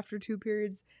led after two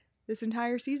periods this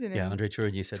entire season. Yeah, Andre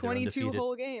Turin, you said 22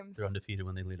 whole games. They're undefeated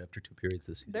when they lead after two periods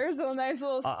this season. There's a nice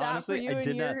little stat honestly, for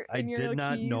you I did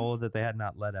not know that they had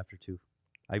not led after two.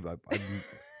 I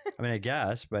mean, I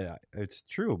guess, but it's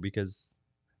true because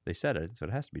they said it, so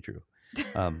it has to be true.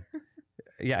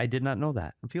 Yeah, I did not know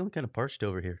that. I'm feeling kind of parched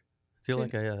over here. I feel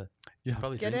like I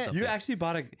probably Get drink it? something. You actually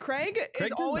bought a Craig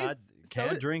is always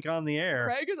can't drink on the air.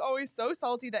 Craig is always so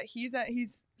salty that he's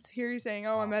here saying,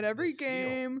 "Oh, I'm at every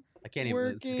game." I can't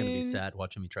even. This is gonna be sad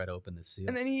watching me try to open this seal.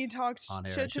 And then he talks on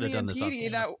air. shit to me and Petey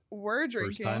that we're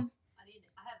drinking. time? I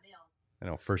have nails. I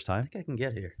know, first time. I think I can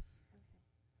get here.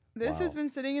 This has Wow. been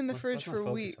sitting in the Let's fridge not for focus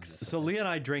on weeks. this. So Leah and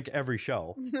I drink every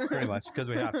show, pretty much, because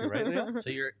we have to, right, Leah? So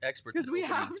you're experts. Because we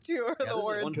have to, are Yeah, the this is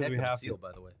words. one Because heck we of a have seal, to.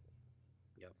 by the way.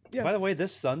 Yep. Yes. By the way,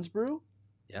 this Suns brew,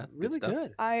 Yeah, it's really stuff.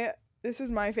 good. This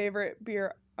is my favorite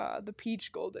beer, the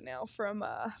Peach Golden Ale from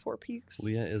Four Peaks.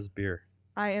 Leah is beer.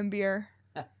 I am beer.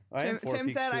 I am Four Tim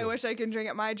Peaks said, "I too. wish I can drink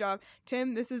at my job."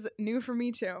 Tim, this is new for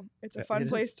me too. It's a fun It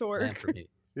place is. to And work. for me.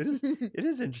 It is. It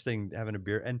is interesting having a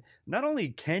beer, and not only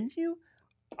can you,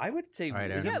 I would say, All right,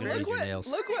 is Aaron, it Yeah, I'm gonna really need your look nails.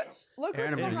 look Aaron, what's I'm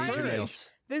gonna need behind your me. nails.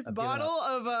 This I've given bottle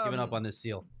of Giving up on this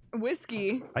seal.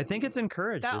 whiskey I think it's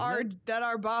encouraged. that isn't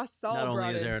our it? boss Saul Not only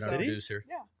brought is in. Aaron our so- Did he? producer,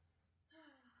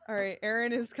 All right,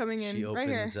 Aaron is coming in she right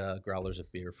here. opens growlers of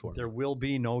beer for me. There will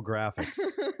be no graphics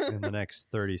in the next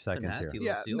 30 seconds nasty here. little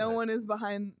Yeah, seal no head. one is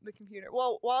behind the computer.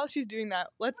 Well, while she's doing that,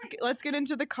 let's get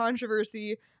into the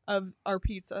controversy of our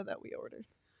pizza that we ordered.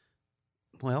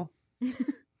 Well,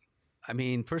 I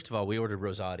mean, first of all, we ordered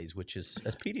Rosati's, which is,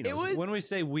 as Petey knows, It was- When we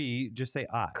say we, just say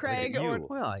I. Craig Like, you. or-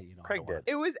 well, you know, I Craig don't wanna-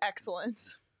 did. It was excellent.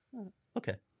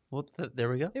 Okay, well, there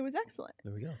we go. It was excellent.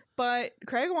 There we go. But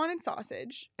Craig wanted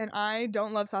sausage, and I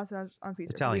don't love sausage on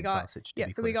pizza. So we Italian got, sausage. To Yeah,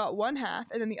 be so we clear. got one half,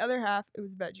 and then the other half, it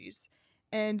was veggies.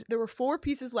 And there were 4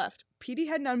 pieces left. Petey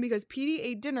had none because Petey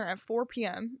ate dinner at 4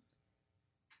 p.m.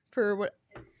 for what?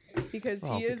 because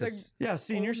Well, he is because- Yeah,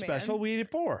 senior Old man. special. We eat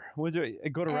at 4. Go to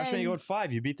a restaurant, you go And- at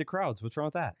 5. You beat the crowds. What's wrong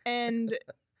with that? and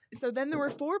so then there were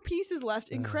 4 pieces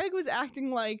left, and Craig was acting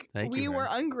like Thank we you, were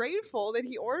Mary. ungrateful that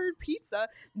he ordered pizza.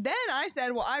 Then I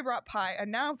said, well, I brought pie,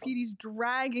 and now Petey's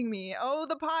dragging me. Oh,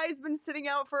 the pie's been sitting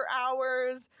out for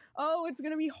hours. Oh, it's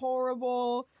going to be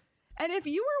horrible. And if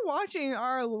you were watching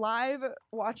our live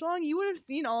watch along, you would have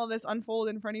seen all of this unfold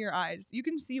in front of your eyes. You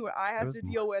can see what I have was to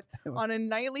deal with on a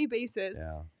nightly basis.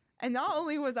 Yeah. And not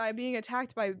only was I being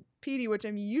attacked by Petey, which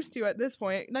I'm used to at this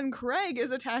point, then Craig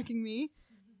is attacking me.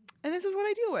 And this is what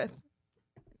I deal with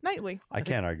nightly. I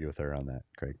can't argue with her on that,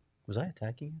 Craig. Was I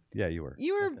attacking you? Yeah, you were.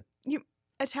 You were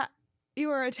Okay. you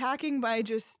were attacking by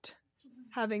just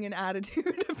having an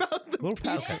attitude about the Little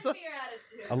passive. pizza. And your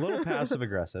attitude. A little passive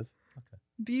aggressive.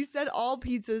 B said all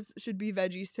pizzas should be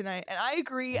veggies tonight, and I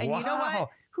agree. And you know what? Wow.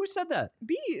 Who said that?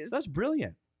 Bees. That's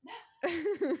brilliant.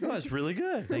 No, that's really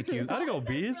good. Thank you. How'd it go, That's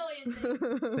bees?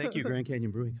 brilliant. Thank you, Grand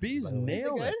Canyon Brewing. Bees by the way.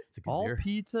 nailed good? it. It's a good All beer.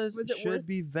 pizzas Was it should worth-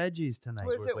 be veggies tonight.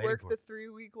 Was worth it waiting worth for. the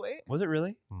 3-week wait? Was it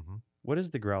really? Mm-hmm. What is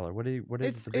the growler? What is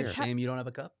It's- the beer? it's Shame you don't have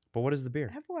a cup. But what is the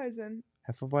beer? Hefeweizen.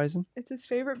 Hefeweizen? It's his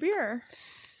favorite beer.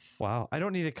 Wow. I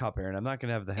don't need a cup, Aaron. I'm not going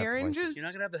to have the Hefeweizen. Aaron just. You're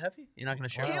not gonna have the Hefe? You're not gonna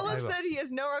share? Well, Caleb I will. said he has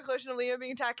no recollection of Liam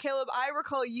being attacked. Caleb, I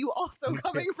recall you also Okay.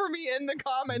 coming for me in the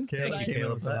comments Caleb, tonight. Thank you,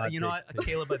 Caleb's Caleb. a hot You know, take.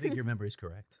 Caleb, I think your memory is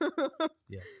correct.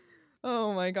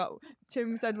 Oh my god.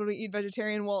 Tim said, would we eat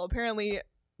vegetarian? Well, apparently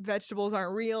vegetables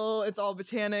aren't real. It's all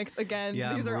botanics. Again,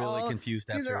 Yeah, these I'm are really all confused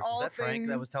these after. are all Was that Frank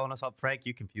that was things- telling us how Frank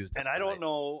you confused us And I don't tonight.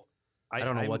 know. I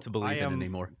don't know what to believe in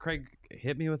anymore. Craig,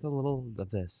 hit me with a little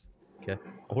of this. Okay.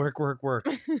 Work.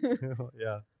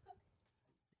 Yeah.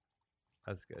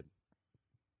 That's good.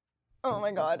 Oh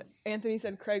my god. Anthony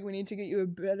said, Craig, we need to get you a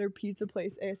better pizza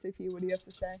place ASAP. What do you have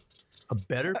to say? A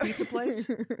better pizza place?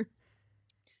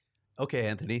 Okay,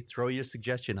 Anthony, throw your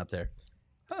suggestion up there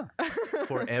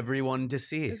for everyone to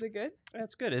see. Is it good?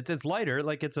 That's good. It's lighter.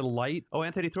 Like it's a light. Oh,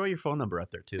 Anthony, throw your phone number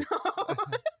up there too. Oh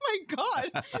my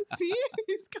god. See?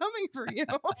 He's coming for you.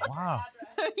 Wow.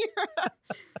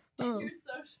 Oh. You're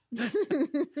so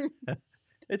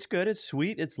It's good. It's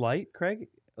sweet. It's light. Craig,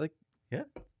 like Yeah, I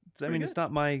mean, pretty it's good.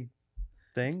 not my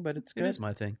thing, but it's It good. is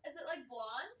my thing. Is it like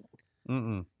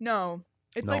blonde? No.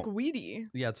 It's No. like weedy.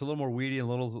 Yeah, it's a little more weedy, and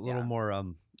a little Yeah. more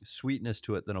sweetness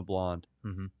to it than a blonde.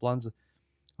 Mm-hmm. Blonde's,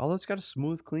 although it's got a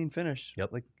smooth, clean finish.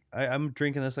 Yep. Like I'm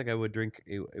drinking this like I would drink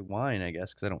a wine, I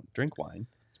guess, because I don't drink wine.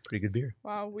 It's pretty good beer.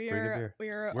 Wow, we pretty good are beer. we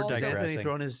are We're also Has Anthony digressing.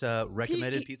 thrown his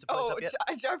recommended pizza place Oh, up yet?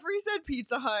 Jeffrey said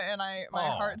Pizza Hut, and my Oh.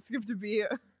 heart skipped a beat.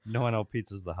 No, I know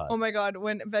pizza's the hut. Oh my god,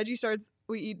 when veggie starts,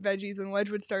 we eat veggies. When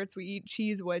Wedgwood starts, we eat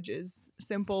cheese wedges.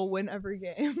 Simple, win every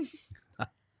game.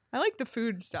 I like the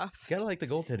food stuff. Gotta like the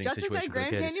goaltending Justice situation said for Grand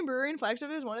the kids. Canyon Brewery and Flagship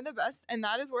is one of the best, and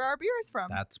that is where our beer is from.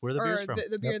 That's where the or beer's from.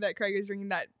 the beer that Craig is drinking,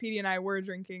 that Petey and I were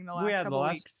drinking the last We had the couple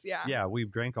last- weeks. Yeah. Yeah, we've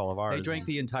drank all of ours. They drank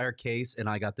the entire case, and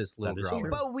I got this little That is growler,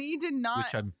 true. But we did not.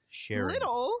 which I'm sharing.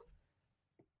 Little.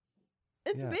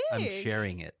 It's Yeah. big. I'm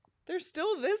sharing it. There's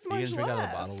still this You much gonna drink left. out of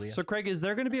the bottle, Leah? So, Craig, is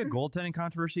there going to be a goaltending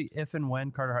controversy if and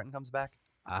when Carter Hutton comes back?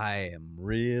 I am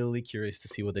really curious to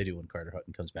see what they do when Carter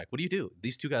Hutton comes back. What do you do?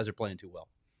 These two guys are playing too well.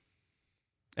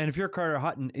 And if you're Carter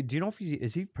Hutton, do you know if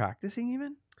is he practicing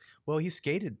even? Well, he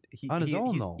skated On his own,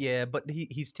 he's- though. Yeah, but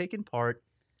he's taken part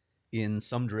in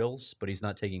some drills, but he's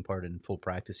not taking part in full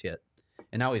practice yet.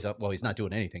 And now he's up. Well, he's not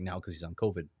doing anything now because he's on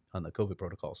the COVID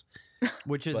protocols.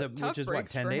 Which is But- Tough what,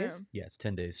 breaks 10 for days? him. Yeah, it's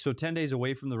 10 days. So 10 days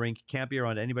away from the rink, can't be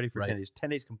around anybody for 10 Right. days. 10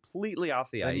 days completely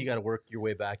off the Then ice. you got to work your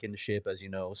way back into shape, as you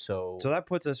know. So So that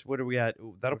puts us. What are we at?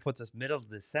 That'll put us middle of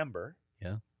December.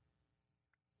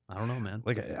 I don't know, man.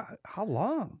 Like how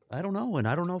long? I don't know, and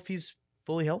I don't know if he's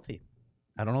fully healthy.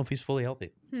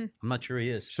 I'm not sure he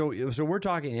is. So we're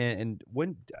talking, and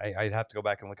when I'd have to go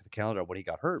back and look at the calendar when he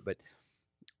got hurt, but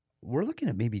we're looking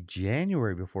at maybe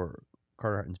January before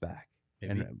Carter Hutton's back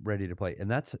Maybe. and ready to play, and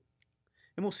that's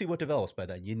And we'll see what develops by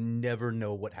then. You never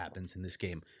know what happens in this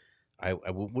game. I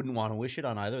wouldn't want to wish it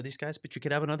on either of these guys, but you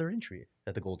could have another injury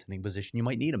at the goaltending position. You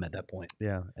might need him at that point,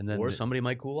 yeah, and then or somebody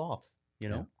might cool off. You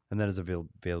know, and then his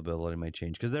availability might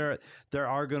change because there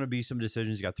are going to be some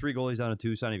decisions. You got 3 goalies down in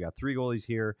Tucson. You've got 3 goalies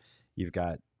here. You've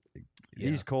got Yeah.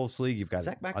 East Coast League. You've got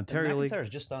Ontario League. McIntyre's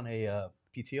just on a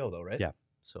PTO though, right? Yeah.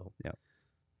 So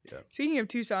Speaking of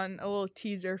Tucson, a little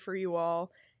teaser for you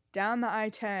all. Down the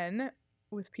I-10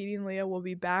 with Petey and Leah will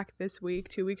be back this week.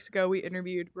 2 weeks ago, we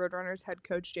interviewed Roadrunners head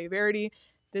coach Jay Verity.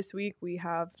 This week, we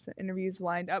have some interviews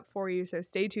lined up for you, so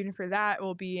stay tuned for that. It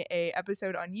will be a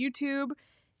episode on YouTube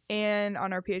and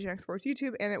on our PHNX Sports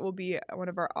YouTube, and it will be one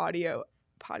of our audio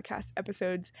podcast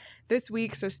episodes this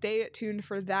week, so stay tuned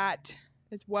for that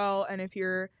as well. And if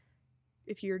you're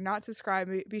if you're not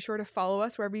subscribed, be sure to follow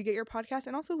us wherever you get your podcast,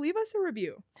 and also leave us a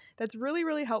review. That's really,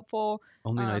 really helpful.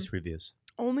 Only nice reviews.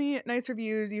 Only nice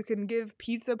reviews. You can give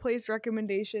pizza place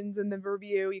recommendations in the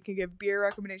review. You can give beer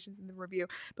recommendations in the review.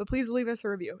 But please leave us a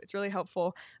review. It's really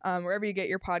helpful. Wherever you get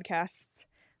your podcasts,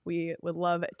 we would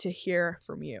love to hear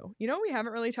from you. You know what we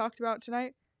haven't really talked about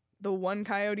tonight? The one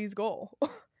Coyotes goal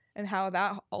and how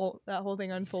that whole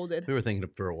thing unfolded. We were thinking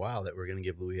for a while that we were going to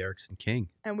give Louis Eriksson king.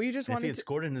 And we just And if he wanted had to...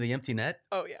 scored into the empty net,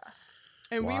 Oh, yeah.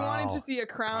 And we wanted to Wow. see a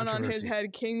crown on his Controversy.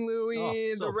 head. King Louis,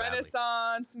 Oh, so the badly.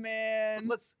 Renaissance man.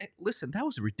 listen, that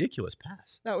was a ridiculous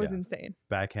pass. That was Yeah. insane.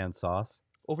 Backhand sauce.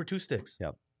 Over 2 sticks.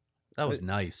 Yep. That was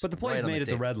nice. But the play's Right on made at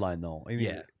the table. red line, though. I mean,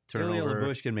 Yeah. Turnover. Ilya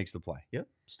Lyubushkin makes the play. Yep.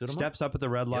 Stood him Steps up at the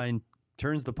red line,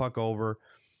 turns the puck over.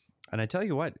 And I tell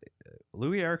you what,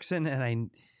 Louis Eriksson,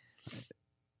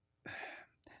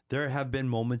 there have been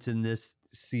moments in this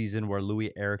season where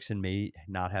Louis Eriksson may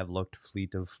not have looked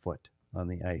fleet of foot on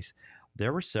the ice.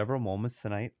 There were several moments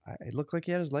tonight. It looked like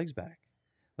he had his legs back.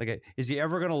 Like, is he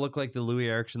ever going to look like the Louis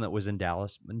Eriksson that was in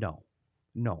Dallas?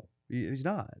 No, he's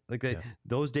not. Like,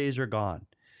 those days are gone.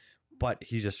 But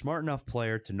he's a smart enough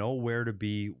player to know where to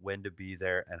be, when to be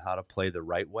there, and how to play the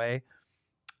right way.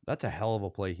 That's a hell of a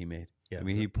play he made. Yeah. I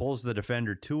mean, he pulls the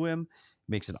defender to him,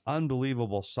 makes an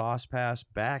unbelievable sauce pass,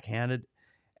 backhanded.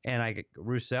 And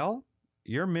Roussel,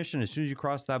 your mission as soon as you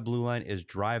cross that blue line is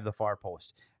drive the far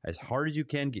post. As hard as you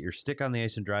can, get your stick on the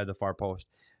ice and drive the far post.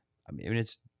 I mean,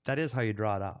 that is how you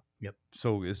draw it up. Yep.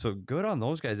 So good on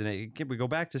those guys. And we go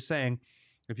back to saying,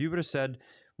 if you would have said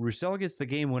Roussel gets the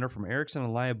game winner from Eriksson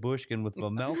and Lyubushkin with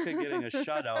Vejmelka getting a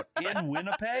shutout in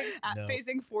Winnipeg, No.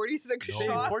 Facing 46 No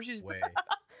shots. way.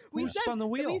 We who said, spun the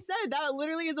wheel? We said that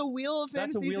literally is a Wheel of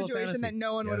That's a Fantasy Wheel of situation Fantasy. that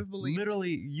no one Yeah. would have believed. Literally,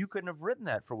 you couldn't have written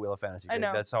that for Wheel of Fantasy. I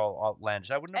know. That's how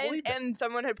outlandish. I wouldn't have believed it. And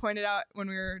someone had pointed out when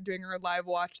we were doing our live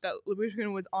watch that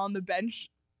Lyubushkin was on the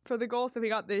bench for the goal, so he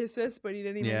got the assist, but he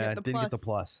didn't even get the didn't plus. get the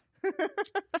plus.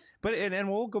 But and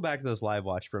we'll go back to this live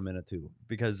watch for a minute too,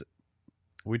 because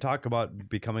we talk about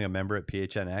becoming a member at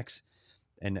PHNX,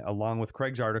 and along with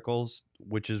Craig's articles,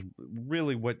 which is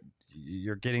really what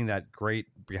you're getting, that great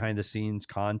behind the scenes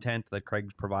content that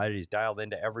Craig's provided. He's dialed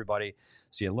into everybody,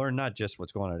 so you learn not just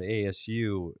what's going on at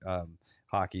ASU,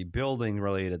 hockey, building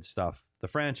related stuff, the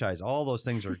franchise, all those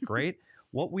things are great.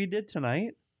 What we did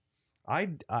tonight,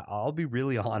 I'll be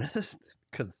really honest,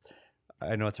 because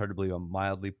I know it's hard to believe I'm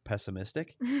mildly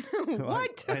pessimistic.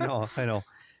 What? I know.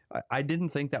 I didn't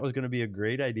think that was going to be a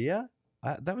great idea.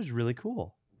 That was really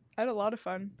cool. I had a lot of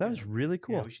fun. That was really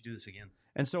cool. Yeah, we should do this again.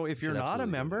 And so if you're should not a absolutely do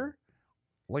it member,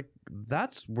 like,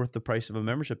 that's worth the price of a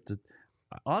membership.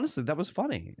 Honestly, that was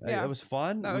funny. Yeah. It was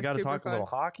fun. That We was got to super talk a little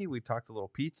fun. hockey. We talked a little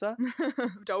pizza.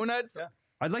 Donuts. Yeah.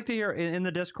 I'd like to hear in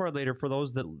the Discord later, for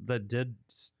those that did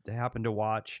happen to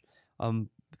watch,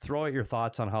 throw out your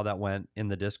thoughts on how that went in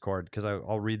the Discord, because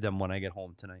I'll read them when I get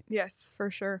home tonight, Yes,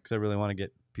 for sure. because I really want to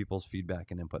get people's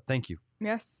feedback and input. Thank you.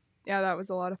 Yes. Yeah, that was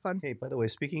a lot of fun. Hey, by the way,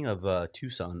 speaking of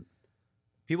Tucson,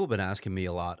 people have been asking me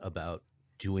a lot about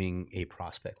doing a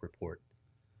prospect report.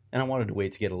 And I wanted to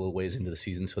wait to get a little ways into the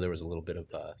season, so there was a little bit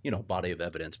of, body of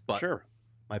evidence. But Sure.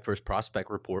 my first prospect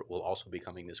report will also be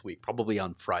coming this week, probably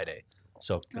on Friday.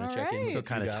 So going to All check in. right. So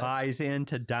kind of guys. ties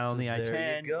into Down So the there you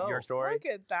I-10, go. your story. Look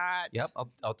at that. Yep,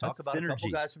 I'll talk That's about a couple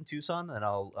synergy. guys from Tucson, and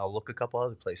I'll look a couple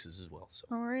other places as well. So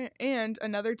All right. And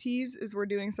another tease is we're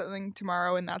doing something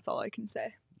tomorrow, and that's all I can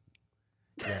say.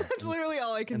 That's literally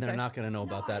all I can and say. they're not going to know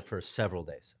about that for several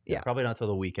days. Yeah. Probably not till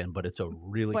the weekend, but it's a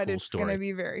really but cool it's story. going to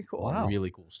be very cool. Wow. Really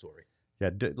cool story. Yeah,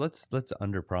 let's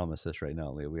under promise this right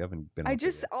now, Leah. We haven't been. I out there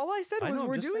just yet. all I said I was know, I'm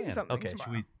we're just doing saying. something Okay,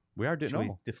 tomorrow. We are doing. Should we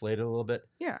No. deflate it a little bit?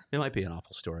 Yeah. It might be an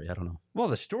awful story. I don't know. Well,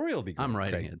 the story will be good. I'm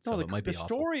writing Craig. it, so no, it might be the awful.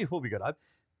 story will be good.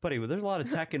 Buddy, there's a lot of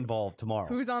tech involved tomorrow.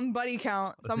 Who's on buddy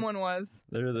count? Someone was.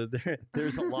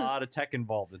 There's a lot of tech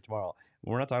involved in tomorrow.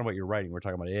 We're not talking about your writing. We're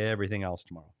talking about everything else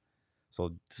tomorrow.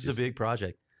 So This is a big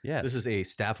project. yeah. This is a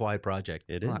staff-wide project.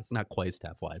 It Not- is. Not quite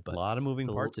staff-wide, a but lot of moving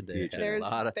it's a parts little- at PHNX. There's- a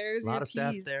lot of, there's lot your of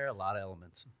staff tease. there, a lot of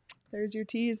elements. There's your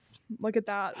tease. Look at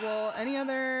that. Well, any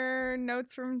other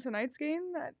notes from tonight's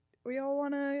game that we all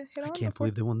want to hit on? I can't before-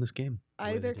 believe they won this game.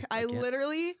 Either. I can't.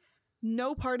 literally,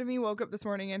 no part of me woke up this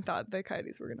morning and thought the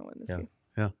Coyotes were going to win this Yeah. game.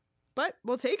 Yeah. But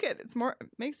we'll take it. It's more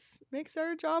makes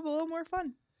our job a little more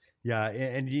fun. Yeah,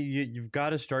 and you've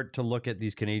got to start to look at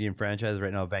these Canadian franchises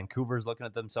right now. Vancouver's looking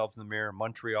at themselves in the mirror.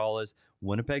 Montreal is.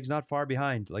 Winnipeg's not far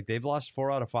behind. Like, they've lost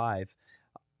 4 out of 5.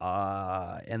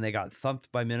 And they got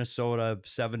thumped by Minnesota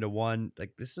 7-1.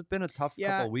 Like, this has been a tough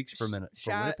couple of weeks for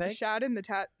Winnipeg. Shad in the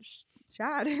chat.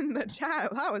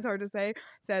 That was hard to say.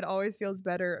 Said always feels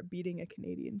better beating a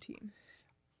Canadian team.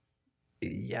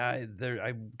 Yeah,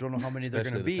 I don't know how many they're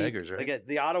going to Especially be. the Tigers, right? Like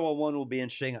the Ottawa one will be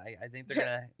interesting. I think they're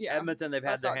going to. Yeah. Edmonton, they've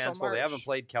had That's their not till hands full. They haven't March.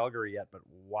 played Calgary yet, but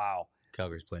wow,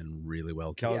 Calgary's playing really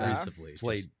well. Calgary's defensively.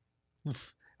 played.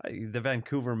 The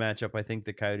Vancouver matchup, I think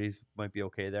the Coyotes might be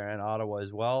okay there, and Ottawa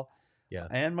as well. Yeah.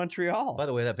 And Montreal. By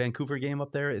the way, that Vancouver game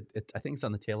up there, I think it's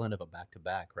on the tail end of a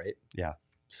back-to-back, right? Yeah.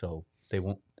 So they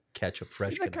won't catch a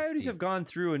fresh. the Canucks Coyotes team. have gone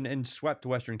through and swept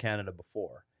Western Canada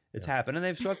before. It's Yeah. happened, and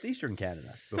they've swept Eastern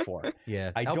Canada before.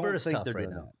 Yeah, I don't Alberta's think tough they're right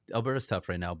doing now. Alberta's tough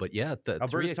right now, but yeah,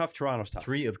 Alberta's tough, Toronto's tough.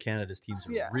 3 of Canada's teams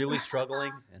are Yeah. really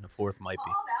struggling, and a 4th might be.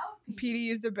 Called out. PD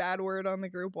used a bad word on the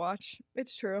group watch.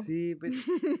 It's true. See, but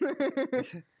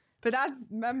But that's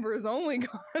members only.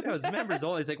 it's members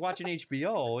only. It's like watching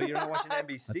HBO. You're not watching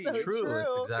NBC. So True,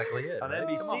 that's true. exactly it. On right?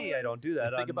 Come NBC, I don't do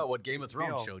that. Think On- about what Game of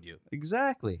Thrones HBO. showed you.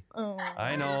 Exactly. Oh,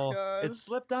 I my know. God. It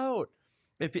slipped out.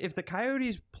 If the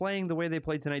Coyotes playing the way they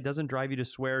played tonight doesn't drive you to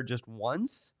swear just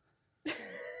once,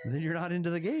 then you're not into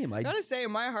the game. I gotta say,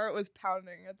 my heart was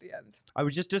pounding at the end. I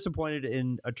was just disappointed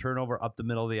in a turnover up the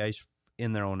middle of the ice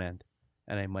in their own end,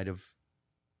 and I might have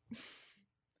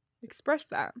Express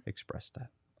that. expressed that.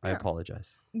 I Yeah.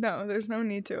 apologize. No, there's no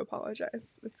need to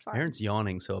apologize. It's fine. Aaron's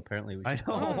yawning, so apparently we I should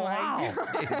know. Oh my wow.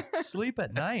 God. Sleep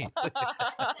at night.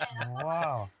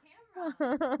 Wow. All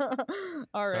right.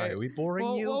 Sorry, are we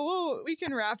boring you? We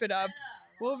can wrap it up.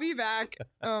 We'll be back.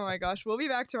 Oh my gosh. We'll be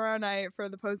back tomorrow night for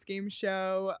the post-game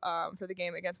show for the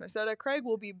game against Minnesota. Craig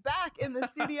will be back in the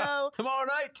studio Tomorrow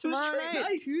night, two straight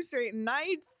nights. 2 straight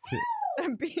nights.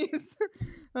 Bees.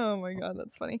 Oh my God,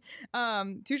 that's funny.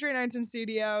 2 straight nights in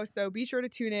studio, so be sure to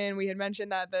tune in. We had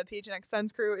mentioned that the PHNX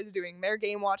Suns crew is doing their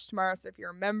game watch tomorrow, so if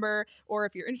you're a member or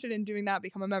if you're interested in doing that,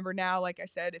 become a member now. Like I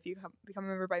said, if you become a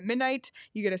member by midnight,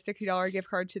 you get a $60 gift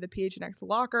card to the PHNX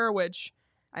locker, which,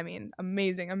 I mean,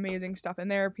 amazing stuff in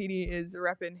there. PD is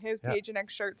repping his Yeah. PHNX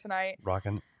shirt tonight.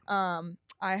 Rocking.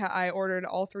 I ordered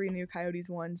all 3 new Coyotes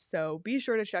ones, so be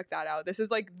sure to check that out. This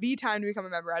is like the time to become a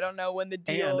member. I don't know when the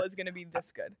deal And is going to be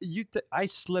this good. I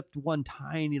slipped one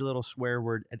tiny little swear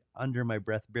word under my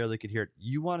breath, barely could hear it.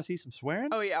 You want to see some swearing?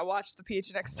 Oh yeah, watch the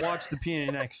PHNX. Watch the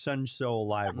PNX Sun Show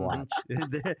live watch.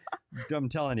 I'm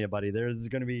telling you, buddy, there's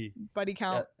going to be. buddy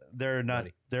count. They're not.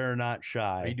 Buddy. They're not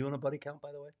shy. Are you doing a buddy count, by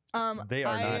the way? They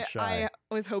are not shy.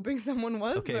 I was hoping someone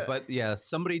was. Okay, but yeah,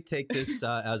 somebody take this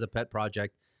as a pet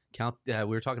project. Count. We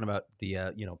were talking about the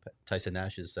Tyson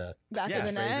Nash's back yeah, of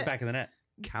the net. back in the net.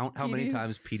 count how many PD.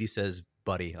 times Petey says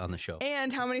 "buddy" on the show.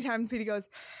 And how many times PD goes?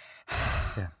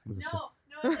 Yeah.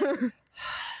 No.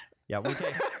 Yeah. We'll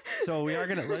take. So we are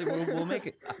gonna. We'll make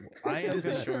it. I am It's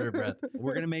a gonna, shorter breath.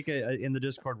 We're gonna make in the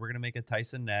Discord. We're gonna make a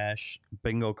Tyson Nash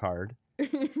bingo card,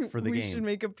 For the we game. should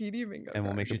make a PD bingo. and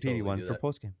we'll card. make a should PD totally one do for that.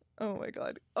 post game. Oh my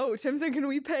God. Oh, Tim said, can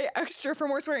we pay extra for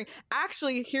more swearing?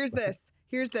 Actually, here's this.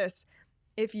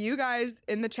 If you guys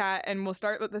in the chat, and we'll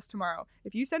start with this tomorrow,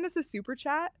 if you send us a super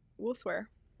chat, we'll swear.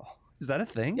 Is that a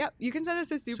thing? Yep, you can send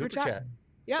us a super chat.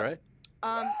 Yep. That's right.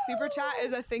 Super chat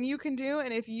is a thing you can do,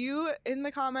 and if you in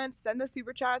the comments send us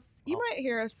super chats, you might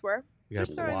hear us swear. We got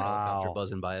Just a throwing it out. helicopter Wow.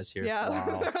 buzzing by us here. Yeah.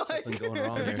 Wow. They're like- Something going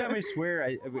wrong Every there. time I swear,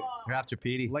 We're after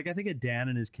Petey. like I think of Dan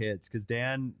and his kids, because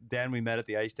Dan we met at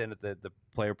the ice stand at the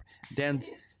player. Dan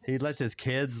he lets his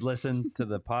kids listen to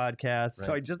the podcast, so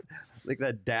Right. I just like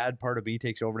that dad part of me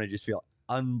takes over, and I just feel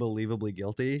unbelievably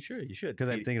guilty Sure, you should. because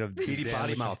I'm thinking of Petey Dan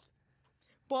potty with- mouth.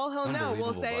 Well, he'll know. We'll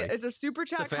Unbelievable, say buddy. it's a super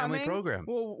chat a family coming. program.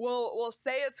 We'll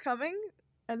say it's coming,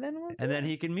 and then we'll. and then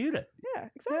he can mute it. Yeah, Yeah,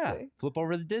 exactly. flip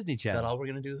over to the Disney Is that Channel. all we're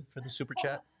gonna do for the super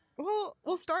chat? Well,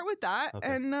 we'll start with that Okay.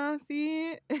 and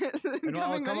see. And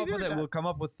I'll come up with it. We'll come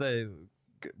up with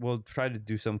we'll try to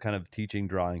do some kind of teaching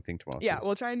drawing thing tomorrow. Yeah, too.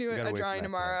 we'll try and do We gotta a wait for drawing that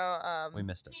tomorrow. we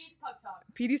missed it. Petey's Puck Talk.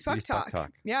 PD's Puck Petey's Puck Talk.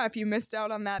 Talk. Yeah, if you missed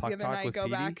out on that Puck the other Talk night, with go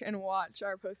PD? back and watch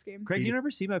our post game. Craig, you Petey. never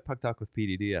see my Puck Talk with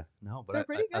PD, do you? No, They're but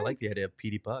pretty I good. like the idea of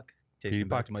Petey Puck. Takes Petey me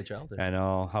back Puck. to my childhood. I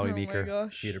know Howie Oh my Meeker.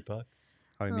 gosh. Peter Puck.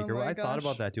 Howie Oh Meeker. my I thought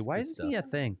about gosh. that too. Why Good isn't he a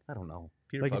thing? I don't know.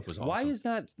 Peter Like, Puck was awesome. why is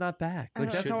that not back? I Like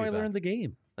don't that's know. how I Should be learned the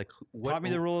game. like Taught me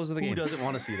the rules of the Who game. doesn't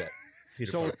want to see that? Peter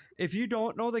So Puck. if you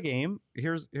don't know the game,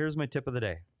 here's my tip of the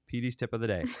day. PD's tip of the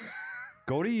day.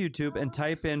 Go to YouTube and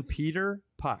type in Peter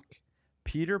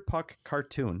Puck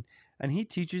cartoon, and he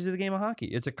teaches you the game of hockey.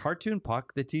 It's a cartoon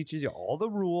puck that teaches you all the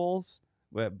rules.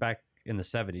 Well, back in the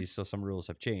 70s, so some rules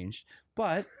have changed.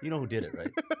 But You know who did it,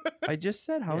 right? I just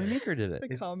said Howie Yeah. Meeker did it.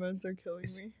 The comments are killing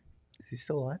me. Is he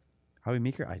still alive? Howie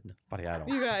Meeker? Buddy, I don't.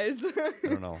 You guys, I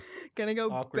don't know. gonna go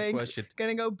Awkward question.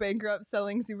 Gonna go bankrupt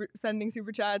sending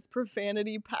super chats,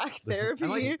 profanity pack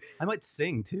therapy. I might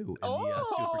sing too in the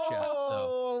super chat. So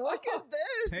Oh, look at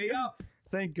this. pay up.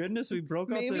 Thank goodness we broke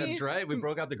Maybe- out the. That's right. We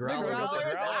broke out the growler. growler's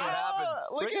That's what out. happens.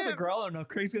 Look Break out the at- growler. Now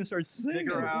Craig's gonna start singing.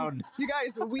 Stick around. You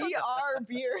guys, we are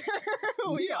beer.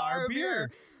 we are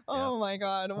beer. Oh my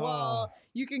God. Well,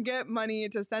 you can get money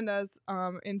to send us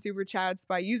in super chats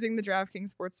by using the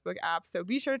DraftKings Sportsbook app. So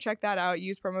be sure to check that out.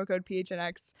 Use promo code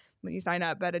PHNX when you sign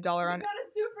up. Bet $1 We on. got a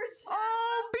super chat.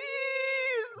 Oh,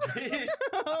 bees!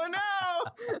 Oh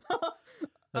no!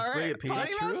 Let's All bring right, it, Petey.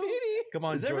 Potty Mouth True? Petey. Come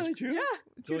on, Is that George. really true? Yeah,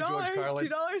 Go, George $2 Carlin.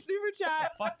 super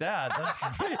chat. Fuck that.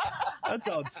 That's great. That's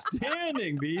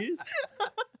outstanding, bees.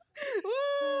 Woo!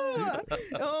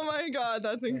 Oh my God,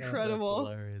 that's incredible.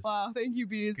 That's hilarious. Wow, thank you,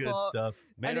 bees. Good Well, stuff.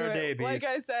 Made our day, bees. like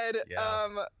I said, Yeah.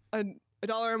 $1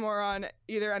 or more on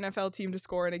either NFL team to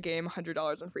score in a game,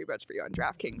 $100 on free bets for you on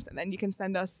DraftKings, and then you can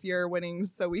send us your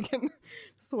winnings so we can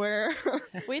swear.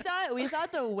 We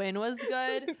thought the win was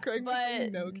good, Craig was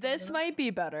saying but no, this Canada. might be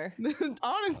better.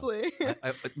 Honestly.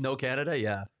 No Canada?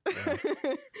 Yeah.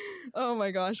 Oh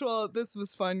my gosh. Well, this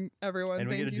was fun, everyone. And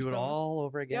we Thank get to you do it so much. all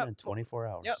over again Yep. in 24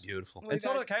 hours. Yep. Beautiful. We're And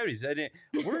so do the back. Coyotes.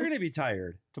 We're going to be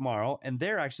tired tomorrow, and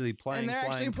they're actually playing. And they're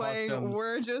actually flying playing. customs,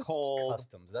 We're just cold.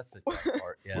 Customs. That's the tough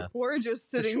part. Yeah. we're just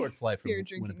It's a sitting short flight from here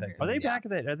drinking Winnipeg. here. Are they Yeah. back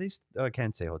at that? Are they? I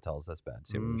can't say hotels. That's bad.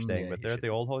 See where they're staying, yeah, but you they're at should. the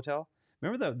old hotel.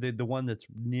 Remember the one that's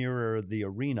nearer the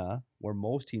arena where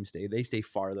most teams stay? They stay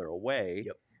farther away.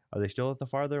 Yep. Are they still at the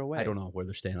farther away? I don't know where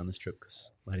they're staying on this trip because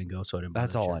I didn't go, so I didn't.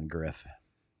 That's bother all checking. on Griff.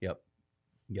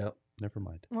 Yep. Never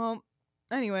mind. Well,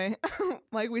 anyway,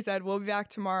 like we said, we'll be back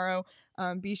tomorrow.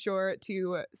 Be sure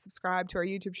to subscribe to our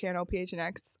YouTube channel,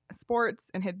 PHNX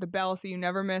Sports, and hit the bell so you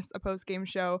never miss a post-game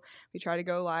show. We try to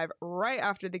go live right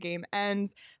after the game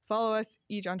ends. Follow us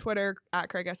each on Twitter, at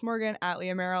Craig S. Morgan, at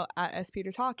Leah Merrill, at S.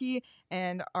 Peters Hockey,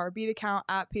 and our beat account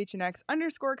at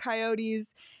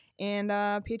PHNX_Coyotes, and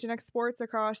PHNX Sports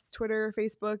across Twitter,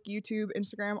 Facebook, YouTube,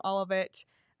 Instagram, all of it.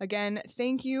 Again,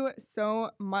 thank you so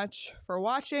much for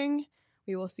watching.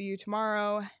 We will see you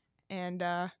tomorrow. And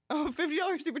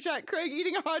 $50 super chat. Craig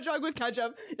eating a hot dog with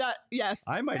ketchup. Yes.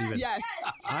 I might even. Yes.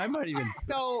 I might even.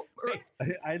 So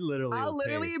I literally. I'll will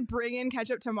pay. literally bring in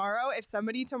ketchup tomorrow. If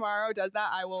somebody tomorrow does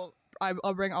that, I'll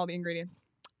bring all the ingredients.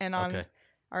 And on. Okay.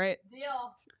 All right.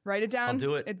 Deal. Write it down. I'll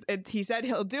do it. He said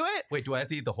he'll do it. Wait, do I have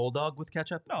to eat the whole dog with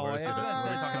ketchup? No, Or is it we're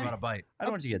talking talking about a bite. I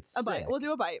don't want you to get A sick. bite. We'll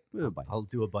do a bite. We'll do a bite. I'll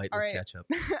do a bite All with right. ketchup.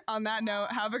 On that note,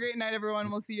 have a great night,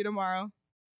 everyone. We'll see you tomorrow.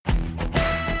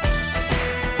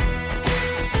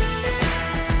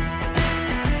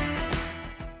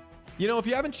 You know, if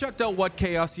you haven't checked out What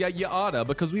Chaos yet, you oughta,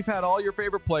 because we've had all your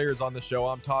favorite players on the show.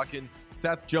 I'm talking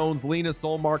Seth Jones, Lena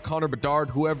Solmar, Connor Bedard,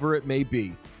 whoever it may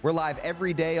be. We're live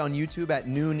every day on YouTube at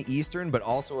noon Eastern, but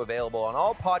also available on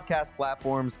all podcast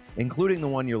platforms, including the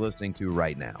one you're listening to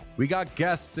right now. We got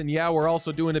guests, and yeah, we're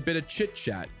also doing a bit of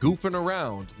chit-chat, goofing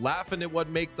around, laughing at what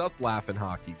makes us laugh in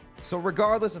hockey. So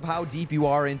regardless of how deep you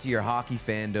are into your hockey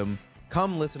fandom,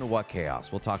 come listen to What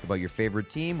Chaos. We'll talk about your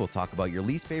favorite team, we'll talk about your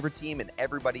least favorite team, and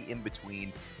everybody in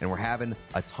between, and we're having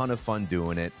a ton of fun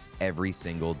doing it every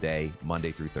single day,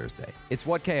 Monday through Thursday. It's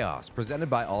What Chaos, presented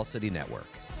by All City Network.